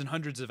hundreds and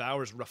hundreds of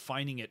hours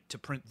refining it to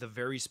print the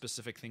very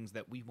specific things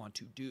that we want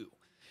to do.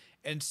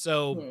 And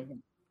so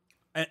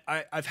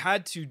I've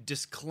had to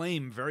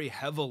disclaim very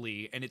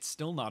heavily, and it's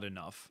still not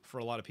enough for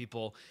a lot of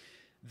people.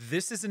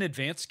 This is an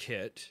advanced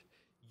kit.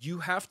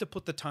 You have to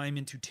put the time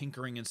into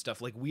tinkering and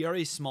stuff. Like, we are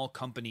a small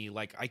company.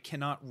 Like, I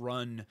cannot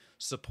run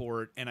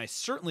support, and I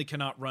certainly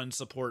cannot run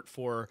support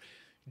for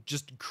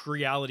just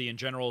Creality in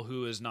general,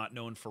 who is not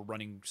known for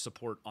running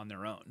support on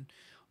their own.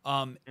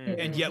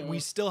 And yet we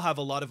still have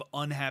a lot of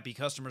unhappy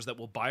customers that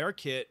will buy our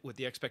kit with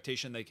the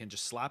expectation they can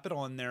just slap it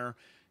on there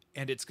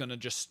and it's going to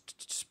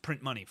just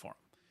print money for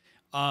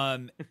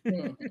them.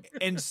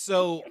 And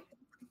so,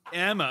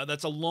 Emma,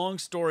 that's a long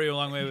story, a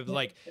long way of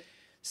like,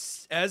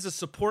 as a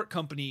support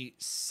company,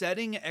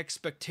 setting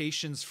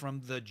expectations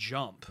from the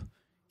jump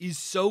is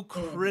so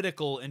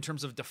critical in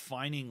terms of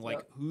defining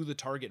like who the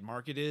target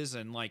market is.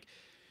 And like,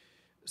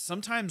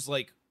 sometimes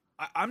like,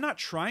 I'm not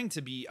trying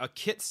to be a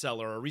kit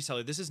seller or a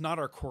reseller. This is not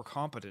our core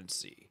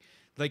competency.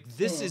 Like,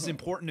 this is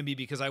important to me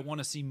because I want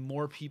to see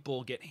more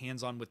people get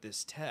hands-on with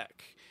this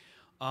tech.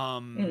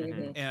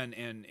 And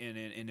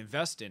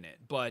invest in it.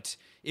 But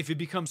if it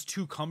becomes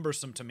too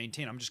cumbersome to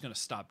maintain, I'm just going to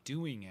stop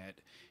doing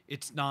it.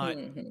 It's not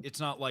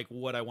like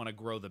what I want to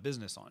grow the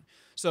business on.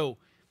 So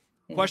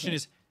question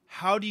is,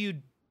 how do you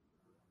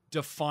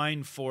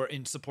define for,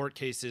 in support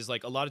cases,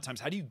 like a lot of times,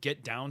 how do you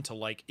get down to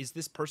like, is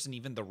this person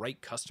even the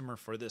right customer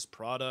for this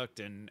product?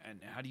 And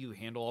how do you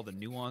handle all the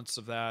nuance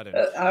of that? And,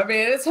 I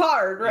mean, it's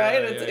hard,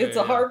 right? It's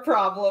a hard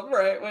problem,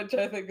 right? Which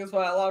I think is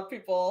why a lot of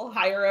people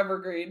hire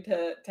Evergreen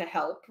to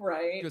help,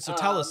 right? So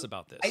tell us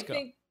about this.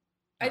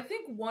 I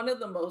think one of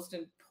the most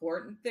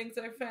important things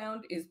I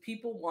found is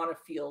people want to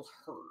feel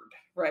heard,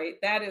 right?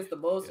 That is the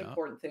most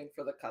important thing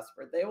for the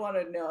customer. They want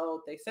to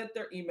know they sent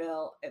their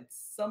email and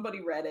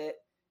somebody read it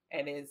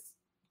and is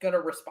going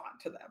to respond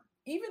to them.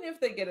 Even if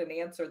they get an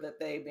answer that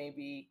they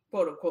maybe,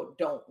 quote unquote,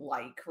 don't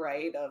like,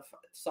 right? Of,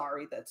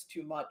 sorry, that's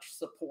too much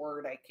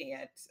support. I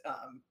can't,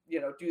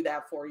 do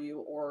that for you.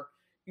 Or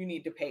you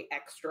need to pay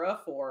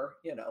extra for,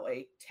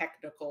 a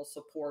technical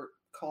support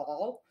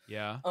call.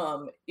 Yeah.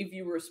 If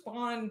you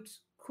respond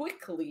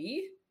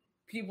quickly,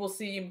 people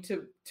seem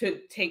to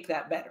take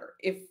that better.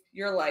 If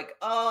you're like,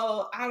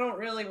 oh, I don't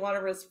really want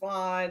to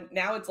respond.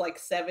 Now it's like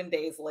 7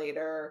 days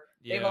later.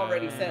 They've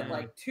already sent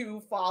like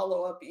 2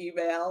 follow-up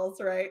emails,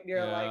 right? And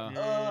you're like,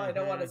 oh, I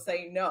don't want to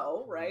say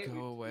no, right?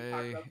 Go away.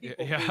 Talk about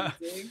people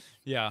pleasing.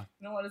 Yeah.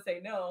 I don't want to say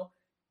no.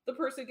 The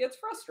person gets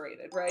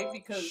frustrated, right?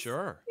 Because,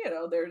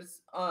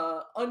 there's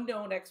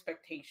unknown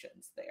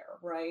expectations there,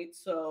 right?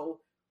 So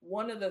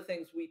one of the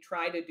things we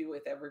try to do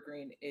with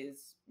Evergreen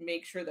is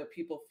make sure that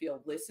people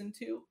feel listened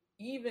to,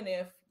 even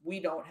if we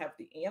don't have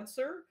the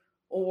answer,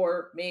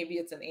 or maybe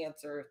it's an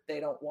answer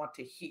they don't want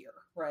to hear,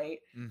 right?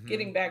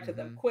 Getting back to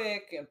them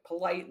quick and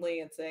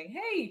politely and saying,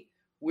 hey,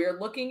 we're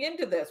looking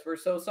into this. We're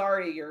so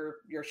sorry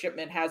your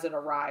shipment hasn't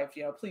arrived.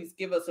 Please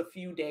give us a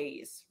few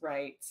days,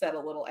 right? Set a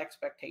little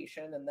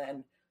expectation, and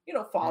then,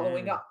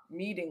 following up,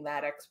 meeting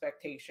that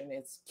expectation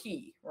is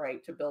key,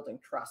 right, to building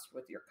trust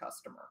with your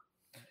customer.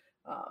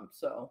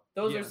 So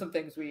those are some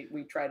things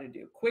we try to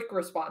do. Quick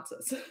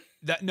responses.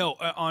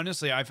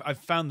 Honestly, I've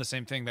found the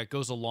same thing. That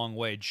goes a long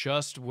way.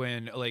 Just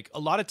when, like, a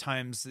lot of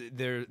times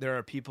there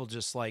are people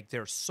just like,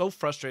 they're so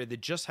frustrated. They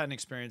just had an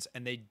experience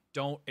and they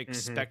don't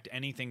expect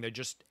anything. They're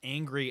just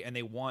angry and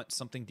they want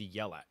something to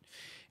yell at.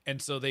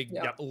 And so they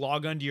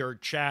log onto your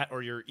chat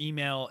or your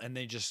email and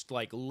they just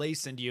like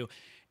lace into you.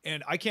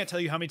 And I can't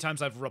tell you how many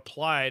times I've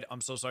replied,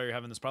 I'm so sorry you're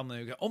having this problem.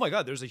 And they go, oh my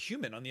God, there's a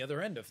human on the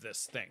other end of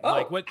this thing. Oh,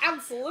 like what?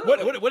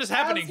 Absolutely. What is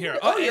happening here?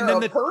 Oh, and then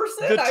the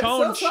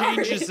tone so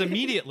changes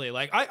immediately.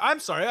 Like, I'm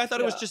sorry. I thought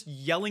it was just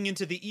yelling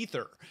into the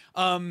ether.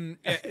 No.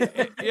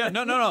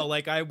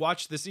 Like, I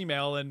watched this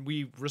email and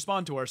we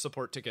respond to our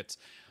support tickets.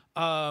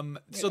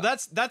 So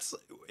that's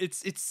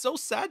it's so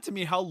sad to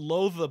me how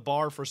low the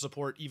bar for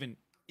support even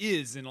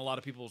is in a lot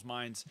of people's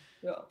minds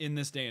in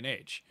this day and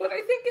age. But I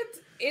think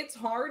it's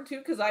hard too,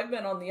 because I've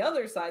been on the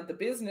other side, the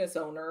business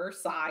owner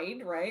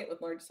side, right?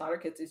 With Learn to Solder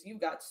Kits, is you've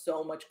got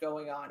so much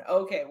going on.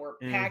 Okay, we're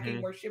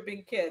packing, we're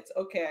shipping kits.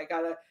 Okay, I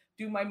gotta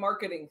do my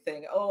marketing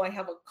thing. Oh, I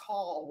have a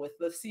call with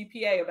the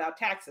CPA about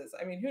taxes.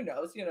 I mean, who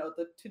knows?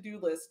 The to-do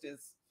list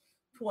is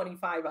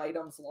 25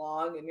 items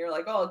long, and you're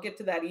like, oh, I'll get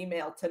to that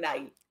email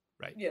tonight.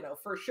 Right.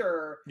 For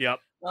sure. Yep.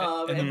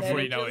 And then before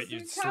you know it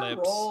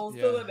slips. Rolls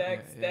to the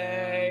next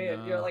day,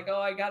 and you're like,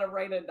 "Oh, I gotta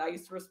write a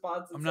nice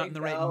response." And I'm not in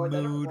the right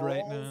mood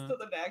right now. To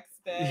the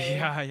next day.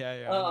 Yeah. I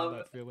know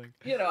that feeling.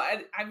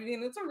 I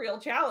mean, it's a real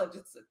challenge.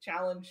 It's a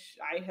challenge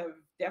I have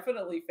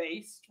definitely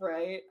faced,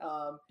 right?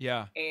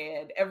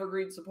 And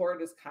Evergreen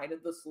support is kind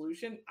of the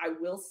solution. I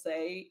will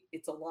say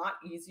it's a lot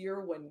easier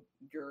when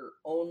your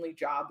only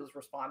job is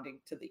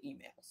responding to the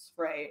emails,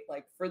 right?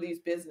 Like for these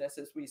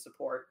businesses we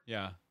support.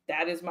 Yeah.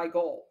 That is my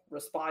goal.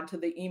 Respond to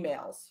the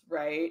emails,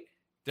 right?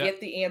 Get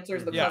the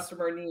answers the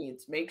customer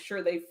needs. Make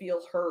sure they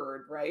feel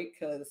heard, right?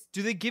 Because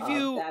do they give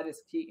you that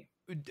is key.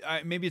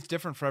 maybe it's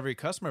different for every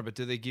customer, but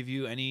do they give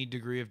you any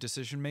degree of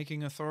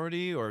decision-making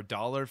authority or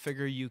dollar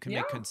figure you can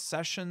make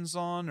concessions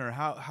on, or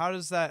how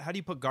does that, how do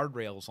you put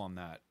guardrails on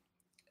that?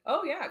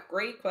 Oh yeah,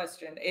 great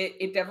question.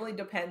 It definitely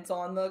depends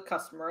on the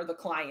customer, the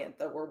client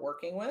that we're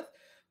working with.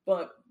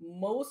 But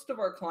most of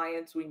our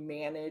clients, we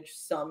manage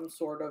some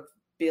sort of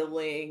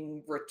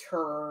billing,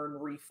 return,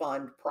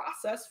 refund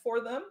process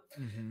for them.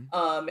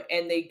 Mm-hmm.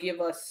 And they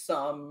give us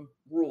some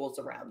rules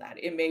around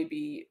that. It may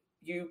be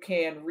you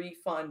can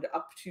refund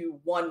up to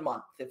 1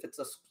 month if it's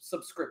a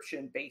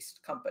subscription based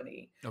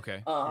company.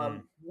 Okay.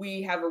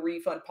 We have a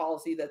refund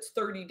policy that's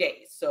 30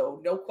 days. So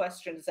no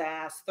questions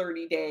asked,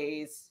 30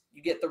 days,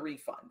 you get the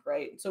refund,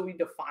 right? So we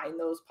define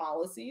those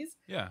policies.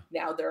 Yeah.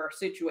 Now there are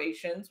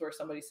situations where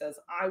somebody says,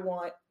 I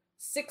want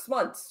 6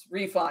 months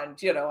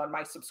refund, on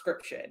my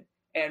subscription.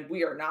 And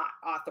we are not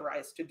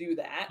authorized to do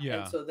that. Yeah.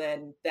 And so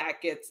then that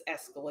gets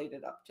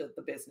escalated up to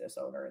the business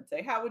owner and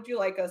say, how would you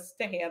like us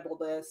to handle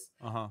this?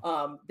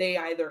 They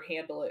either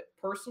handle it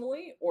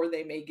personally, or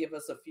they may give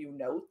us a few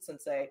notes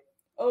and say,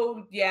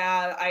 oh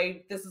yeah,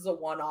 this is a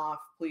one-off,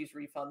 please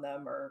refund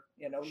them, or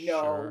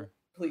no,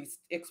 please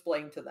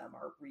explain to them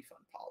our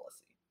refund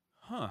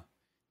policy.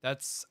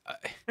 That's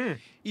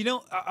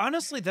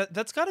honestly,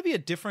 that's got to be a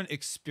different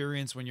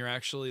experience when you're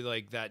actually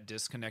like that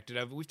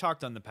disconnected. We've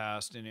talked on the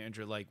past, and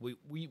Andrew, like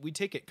we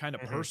take it kind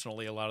of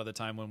personally a lot of the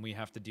time when we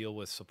have to deal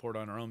with support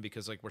on our own,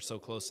 because like we're so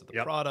close to the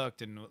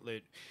product, and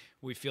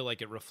we feel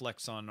like it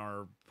reflects on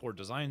our poor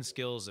design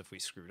skills if we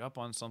screwed up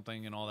on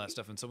something and all that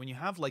stuff. And so when you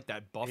have like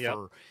that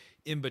buffer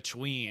in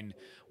between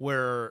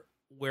where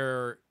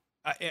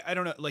I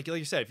don't know, like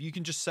you said, if you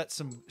can just set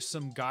some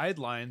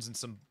guidelines and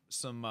some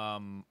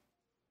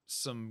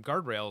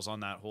guardrails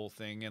on that whole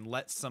thing and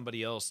let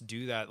somebody else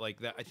do that, like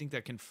that, I think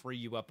that can free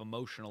you up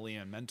emotionally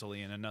and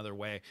mentally in another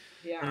way.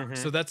 Yeah.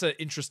 So that's an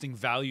interesting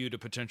value to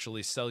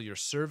potentially sell your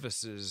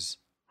services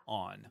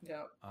on.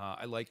 Yeah.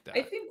 I like that.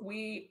 I think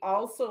we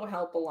also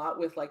help a lot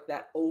with like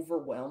that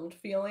overwhelmed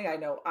feeling. I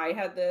know I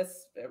had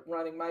this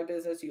running my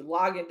business. You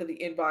log into the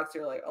inbox,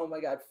 you're like, oh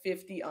my God,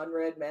 50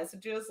 unread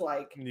messages.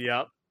 Like,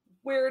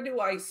 where do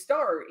I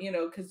start?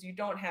 Because you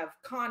don't have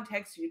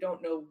context. You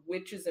don't know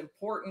which is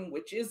important,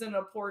 which isn't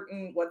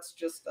important, what's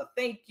just a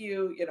thank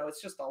you.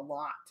 It's just a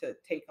lot to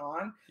take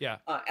on. Yeah.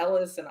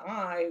 Ellis and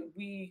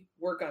we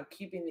work on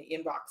keeping the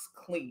inbox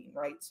clean,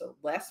 right? So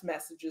less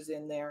messages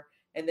in there.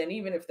 And then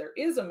even if there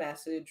is a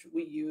message,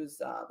 we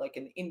use like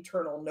an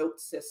internal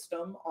note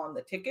system on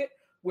the ticket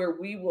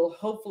where we will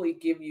hopefully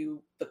give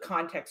you the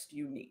context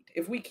you need.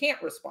 If we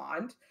can't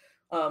respond,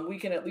 we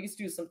can at least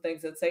do some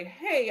things and say,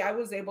 hey, I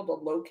was able to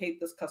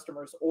locate this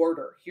customer's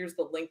order. Here's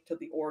the link to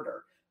the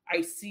order.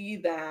 I see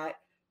that,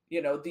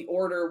 the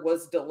order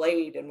was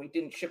delayed and we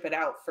didn't ship it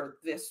out for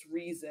this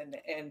reason,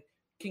 and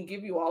can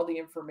give you all the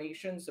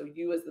information so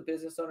you as the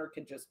business owner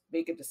can just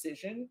make a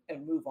decision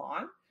and move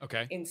on.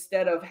 Okay.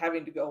 Instead of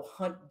having to go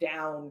hunt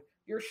down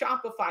your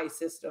Shopify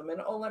system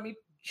and, let me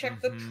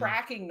check the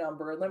tracking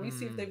number and let me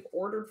see if they've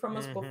ordered from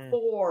us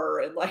before.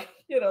 And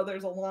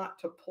there's a lot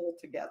to pull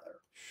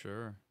together.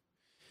 Sure.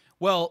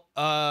 Well,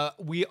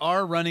 we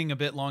are running a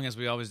bit long, as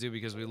we always do,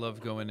 because we love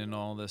going into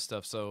all this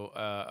stuff. So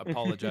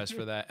apologize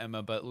for that,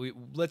 Emma. But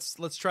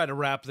let's try to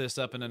wrap this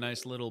up in a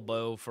nice little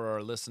bow for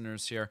our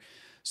listeners here.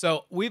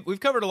 So we've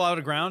covered a lot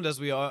of ground, as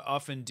we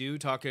often do,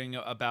 talking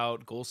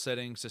about goal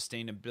setting,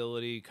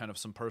 sustainability, kind of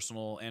some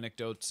personal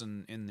anecdotes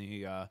in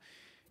the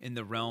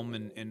realm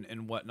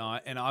and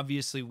whatnot. And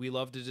obviously we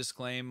love to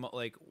disclaim,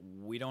 like,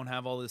 we don't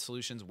have all the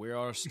solutions. We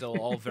are still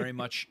all very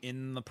much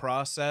in the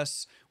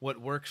process. What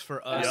works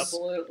for us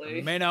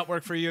Absolutely may not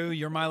work for you.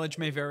 Your mileage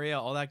may vary,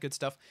 all that good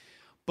stuff.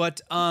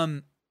 But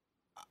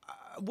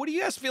what do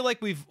you guys feel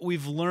like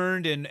we've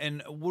learned,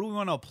 and what do we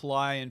want to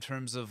apply in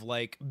terms of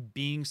like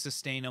being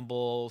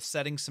sustainable,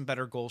 setting some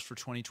better goals for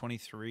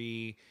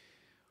 2023?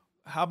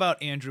 How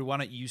about Andrew? Why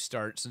don't you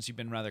start, since you've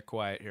been rather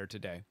quiet here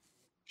today?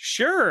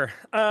 Sure.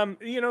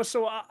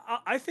 So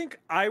I think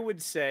I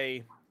would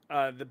say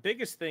the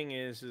biggest thing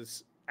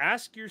is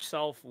ask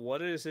yourself,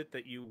 what is it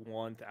that you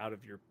want out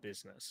of your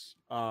business?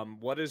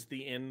 What is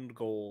the end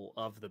goal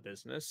of the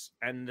business?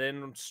 And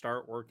then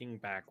start working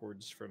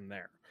backwards from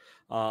there.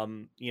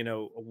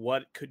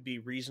 What could be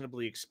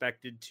reasonably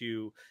expected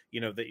to,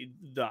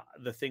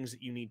 the things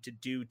that you need to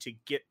do to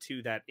get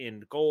to that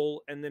end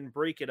goal, and then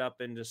break it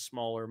up into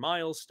smaller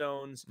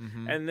milestones.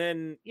 And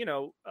then,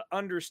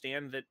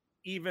 understand that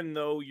even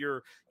though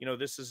you're,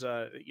 this is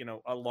a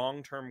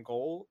long-term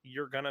goal,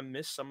 you're going to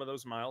miss some of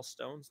those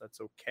milestones.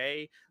 That's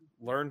okay.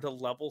 Learn to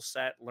level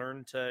set,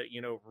 learn to,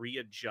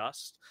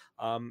 readjust.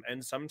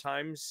 And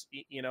sometimes,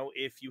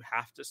 if you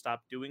have to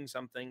stop doing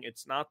something,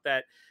 it's not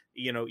that,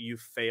 you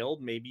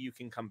failed. Maybe you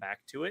can come back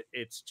to it.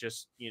 It's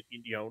just,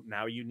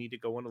 now you need to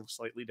go in a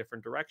slightly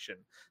different direction.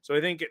 So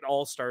I think it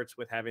all starts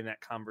with having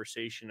that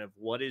conversation of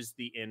what is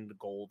the end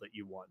goal that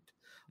you want,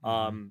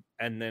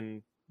 and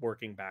then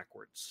working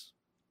backwards.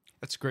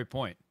 That's a great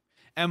point.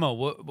 Emma,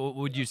 what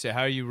would you say?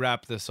 How do you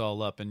wrap this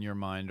all up in your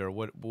mind, or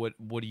what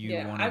do you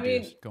want to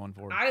do going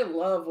forward? I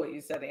love what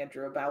you said,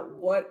 Andrew, about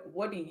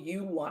what do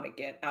you want to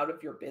get out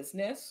of your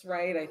business,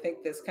 right? I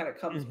think this kind of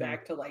comes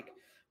back to like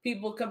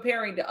people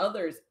comparing to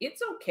others.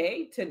 It's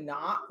okay to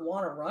not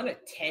want to run a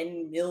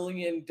 $10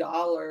 million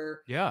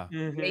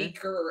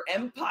maker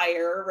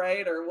empire,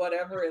 right? Or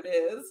whatever it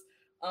is.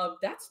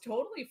 That's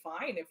totally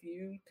fine if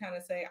you kind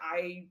of say,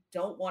 I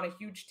don't want a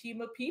huge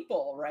team of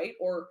people, right?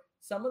 Or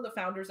some of the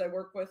founders I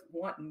work with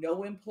want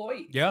no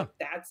employees. Yeah.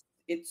 Like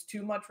it's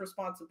too much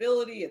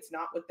responsibility. It's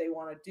not what they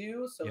want to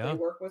do. So they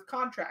work with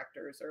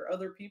contractors or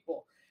other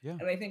people. Yeah.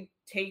 And I think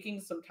taking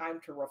some time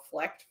to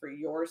reflect for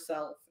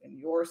yourself and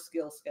your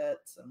skill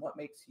sets and what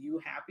makes you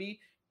happy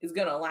is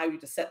going to allow you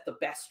to set the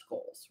best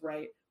goals,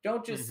 right?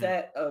 Don't just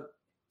set a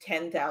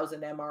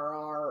 10,000 MRR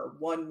or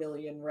 1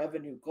 million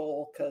revenue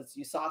goal because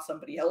you saw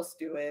somebody else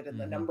do it and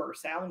the number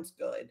sounds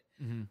good.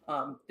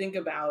 Think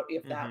about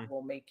if that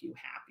will make you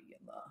happy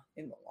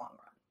in the long run.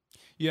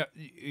 Yeah,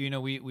 you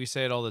know, we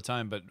say it all the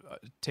time, but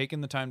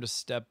taking the time to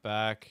step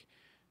back,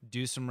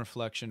 do some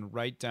reflection,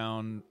 write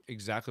down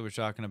exactly what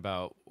you're talking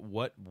about.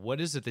 What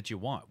is it that you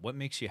want? What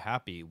makes you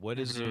happy? What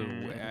is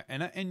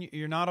and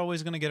you're not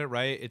always going to get it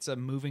right. It's a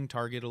moving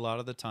target a lot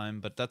of the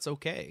time, but that's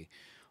okay.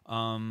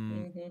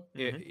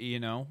 You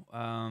know,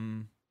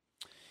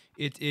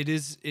 it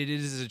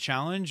is a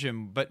challenge,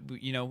 but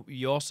you know,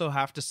 you also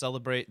have to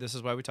celebrate. This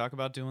is why we talk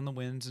about doing the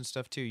wins and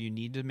stuff too. You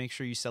need to make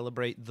sure you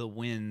celebrate the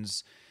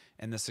wins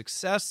and the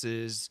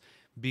successes,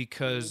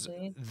 because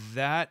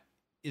that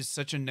is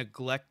such a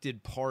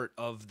neglected part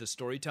of the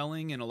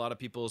storytelling in a lot of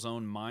people's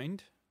own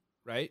mind,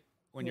 right?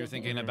 When you're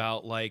thinking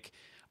about like,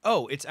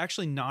 oh, it's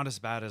actually not as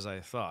bad as I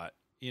thought.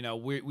 You know,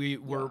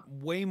 we're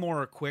way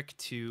more quick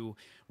to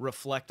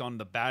reflect on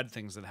the bad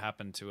things that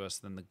happen to us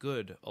than the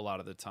good a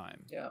lot of the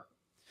time. Yeah,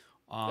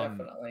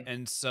 definitely.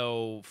 And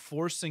so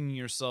forcing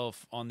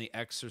yourself on the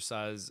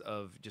exercise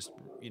of just,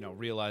 you know,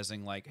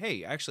 realizing like,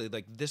 hey, actually,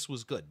 like this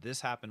was good.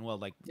 This happened well.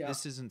 Like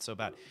this isn't so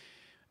bad.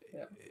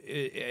 Yeah.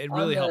 It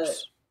really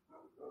helps.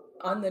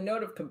 On the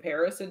note of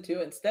comparison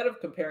too, instead of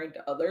comparing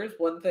to others,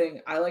 one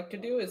thing I like to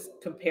do is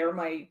compare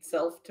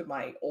myself to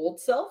my old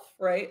self,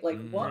 right?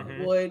 Like what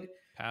would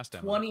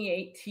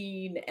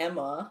 2018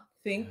 Emma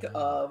think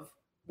of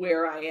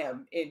where I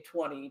am in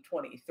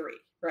 2023,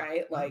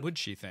 right? Like, what would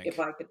she think if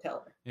I could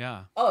tell her?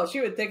 Yeah. Oh,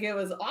 she would think it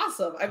was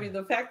awesome. I mean,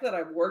 the fact that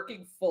I'm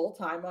working full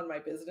time on my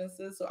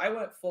businesses. So I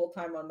went full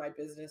time on my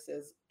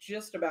businesses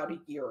just about a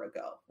year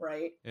ago,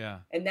 right? Yeah.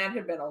 And that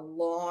had been a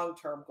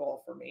long-term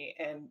goal for me,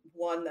 and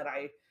one that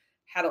I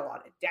had a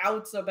lot of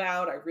doubts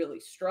about. I really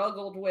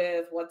struggled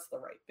with what's the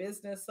right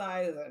business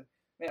size. And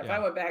man, if I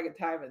went back in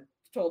time and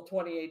told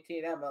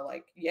 2018 Emma,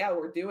 like, yeah,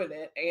 we're doing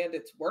it and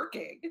it's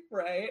working,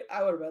 right?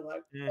 I would have been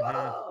like,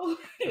 whoa.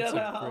 That's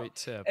a great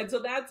tip. And so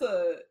that's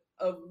a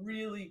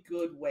really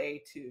good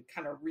way to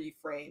kind of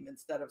reframe,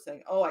 instead of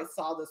saying, oh, I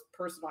saw this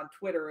person on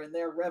Twitter and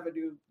their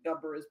revenue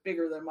number is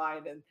bigger than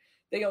mine and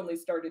they only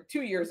started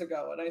 2 years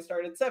ago and I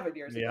started 7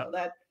 years ago.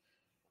 That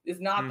is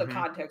not the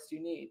context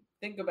you need.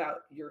 Think about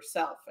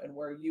yourself and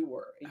where you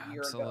were a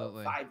year ago,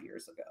 5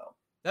 years ago.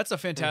 That's a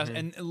fantastic,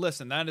 and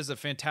listen, that is a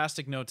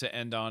fantastic note to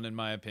end on, in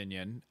my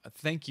opinion.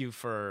 Thank you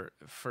for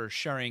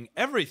sharing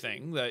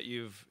everything that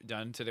you've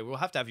done today. We'll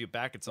have to have you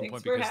back at some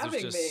point because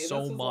there's just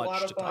so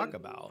much to talk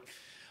about.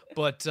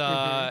 But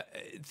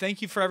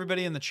thank you for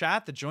everybody in the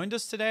chat that joined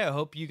us today. I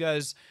hope you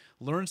guys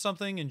learned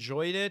something,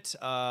 enjoyed it.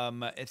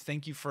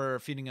 Thank you for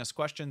feeding us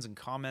questions and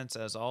comments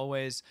as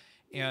always.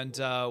 And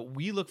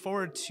we look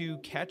forward to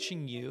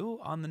catching you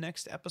on the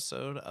next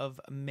episode of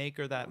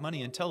Maker That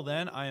Money. Until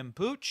then, I am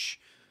Pooch.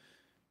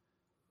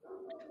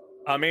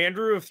 I'm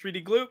Andrew of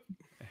 3D Gloop.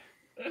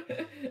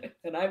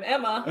 And I'm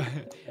Emma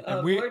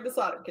of Learn to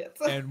Solder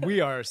Kits. And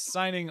we are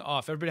signing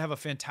off. Everybody have a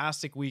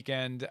fantastic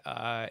weekend,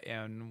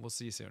 and we'll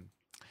see you soon.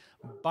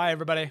 Bye,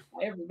 everybody.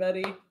 Bye,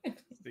 everybody.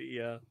 See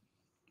ya.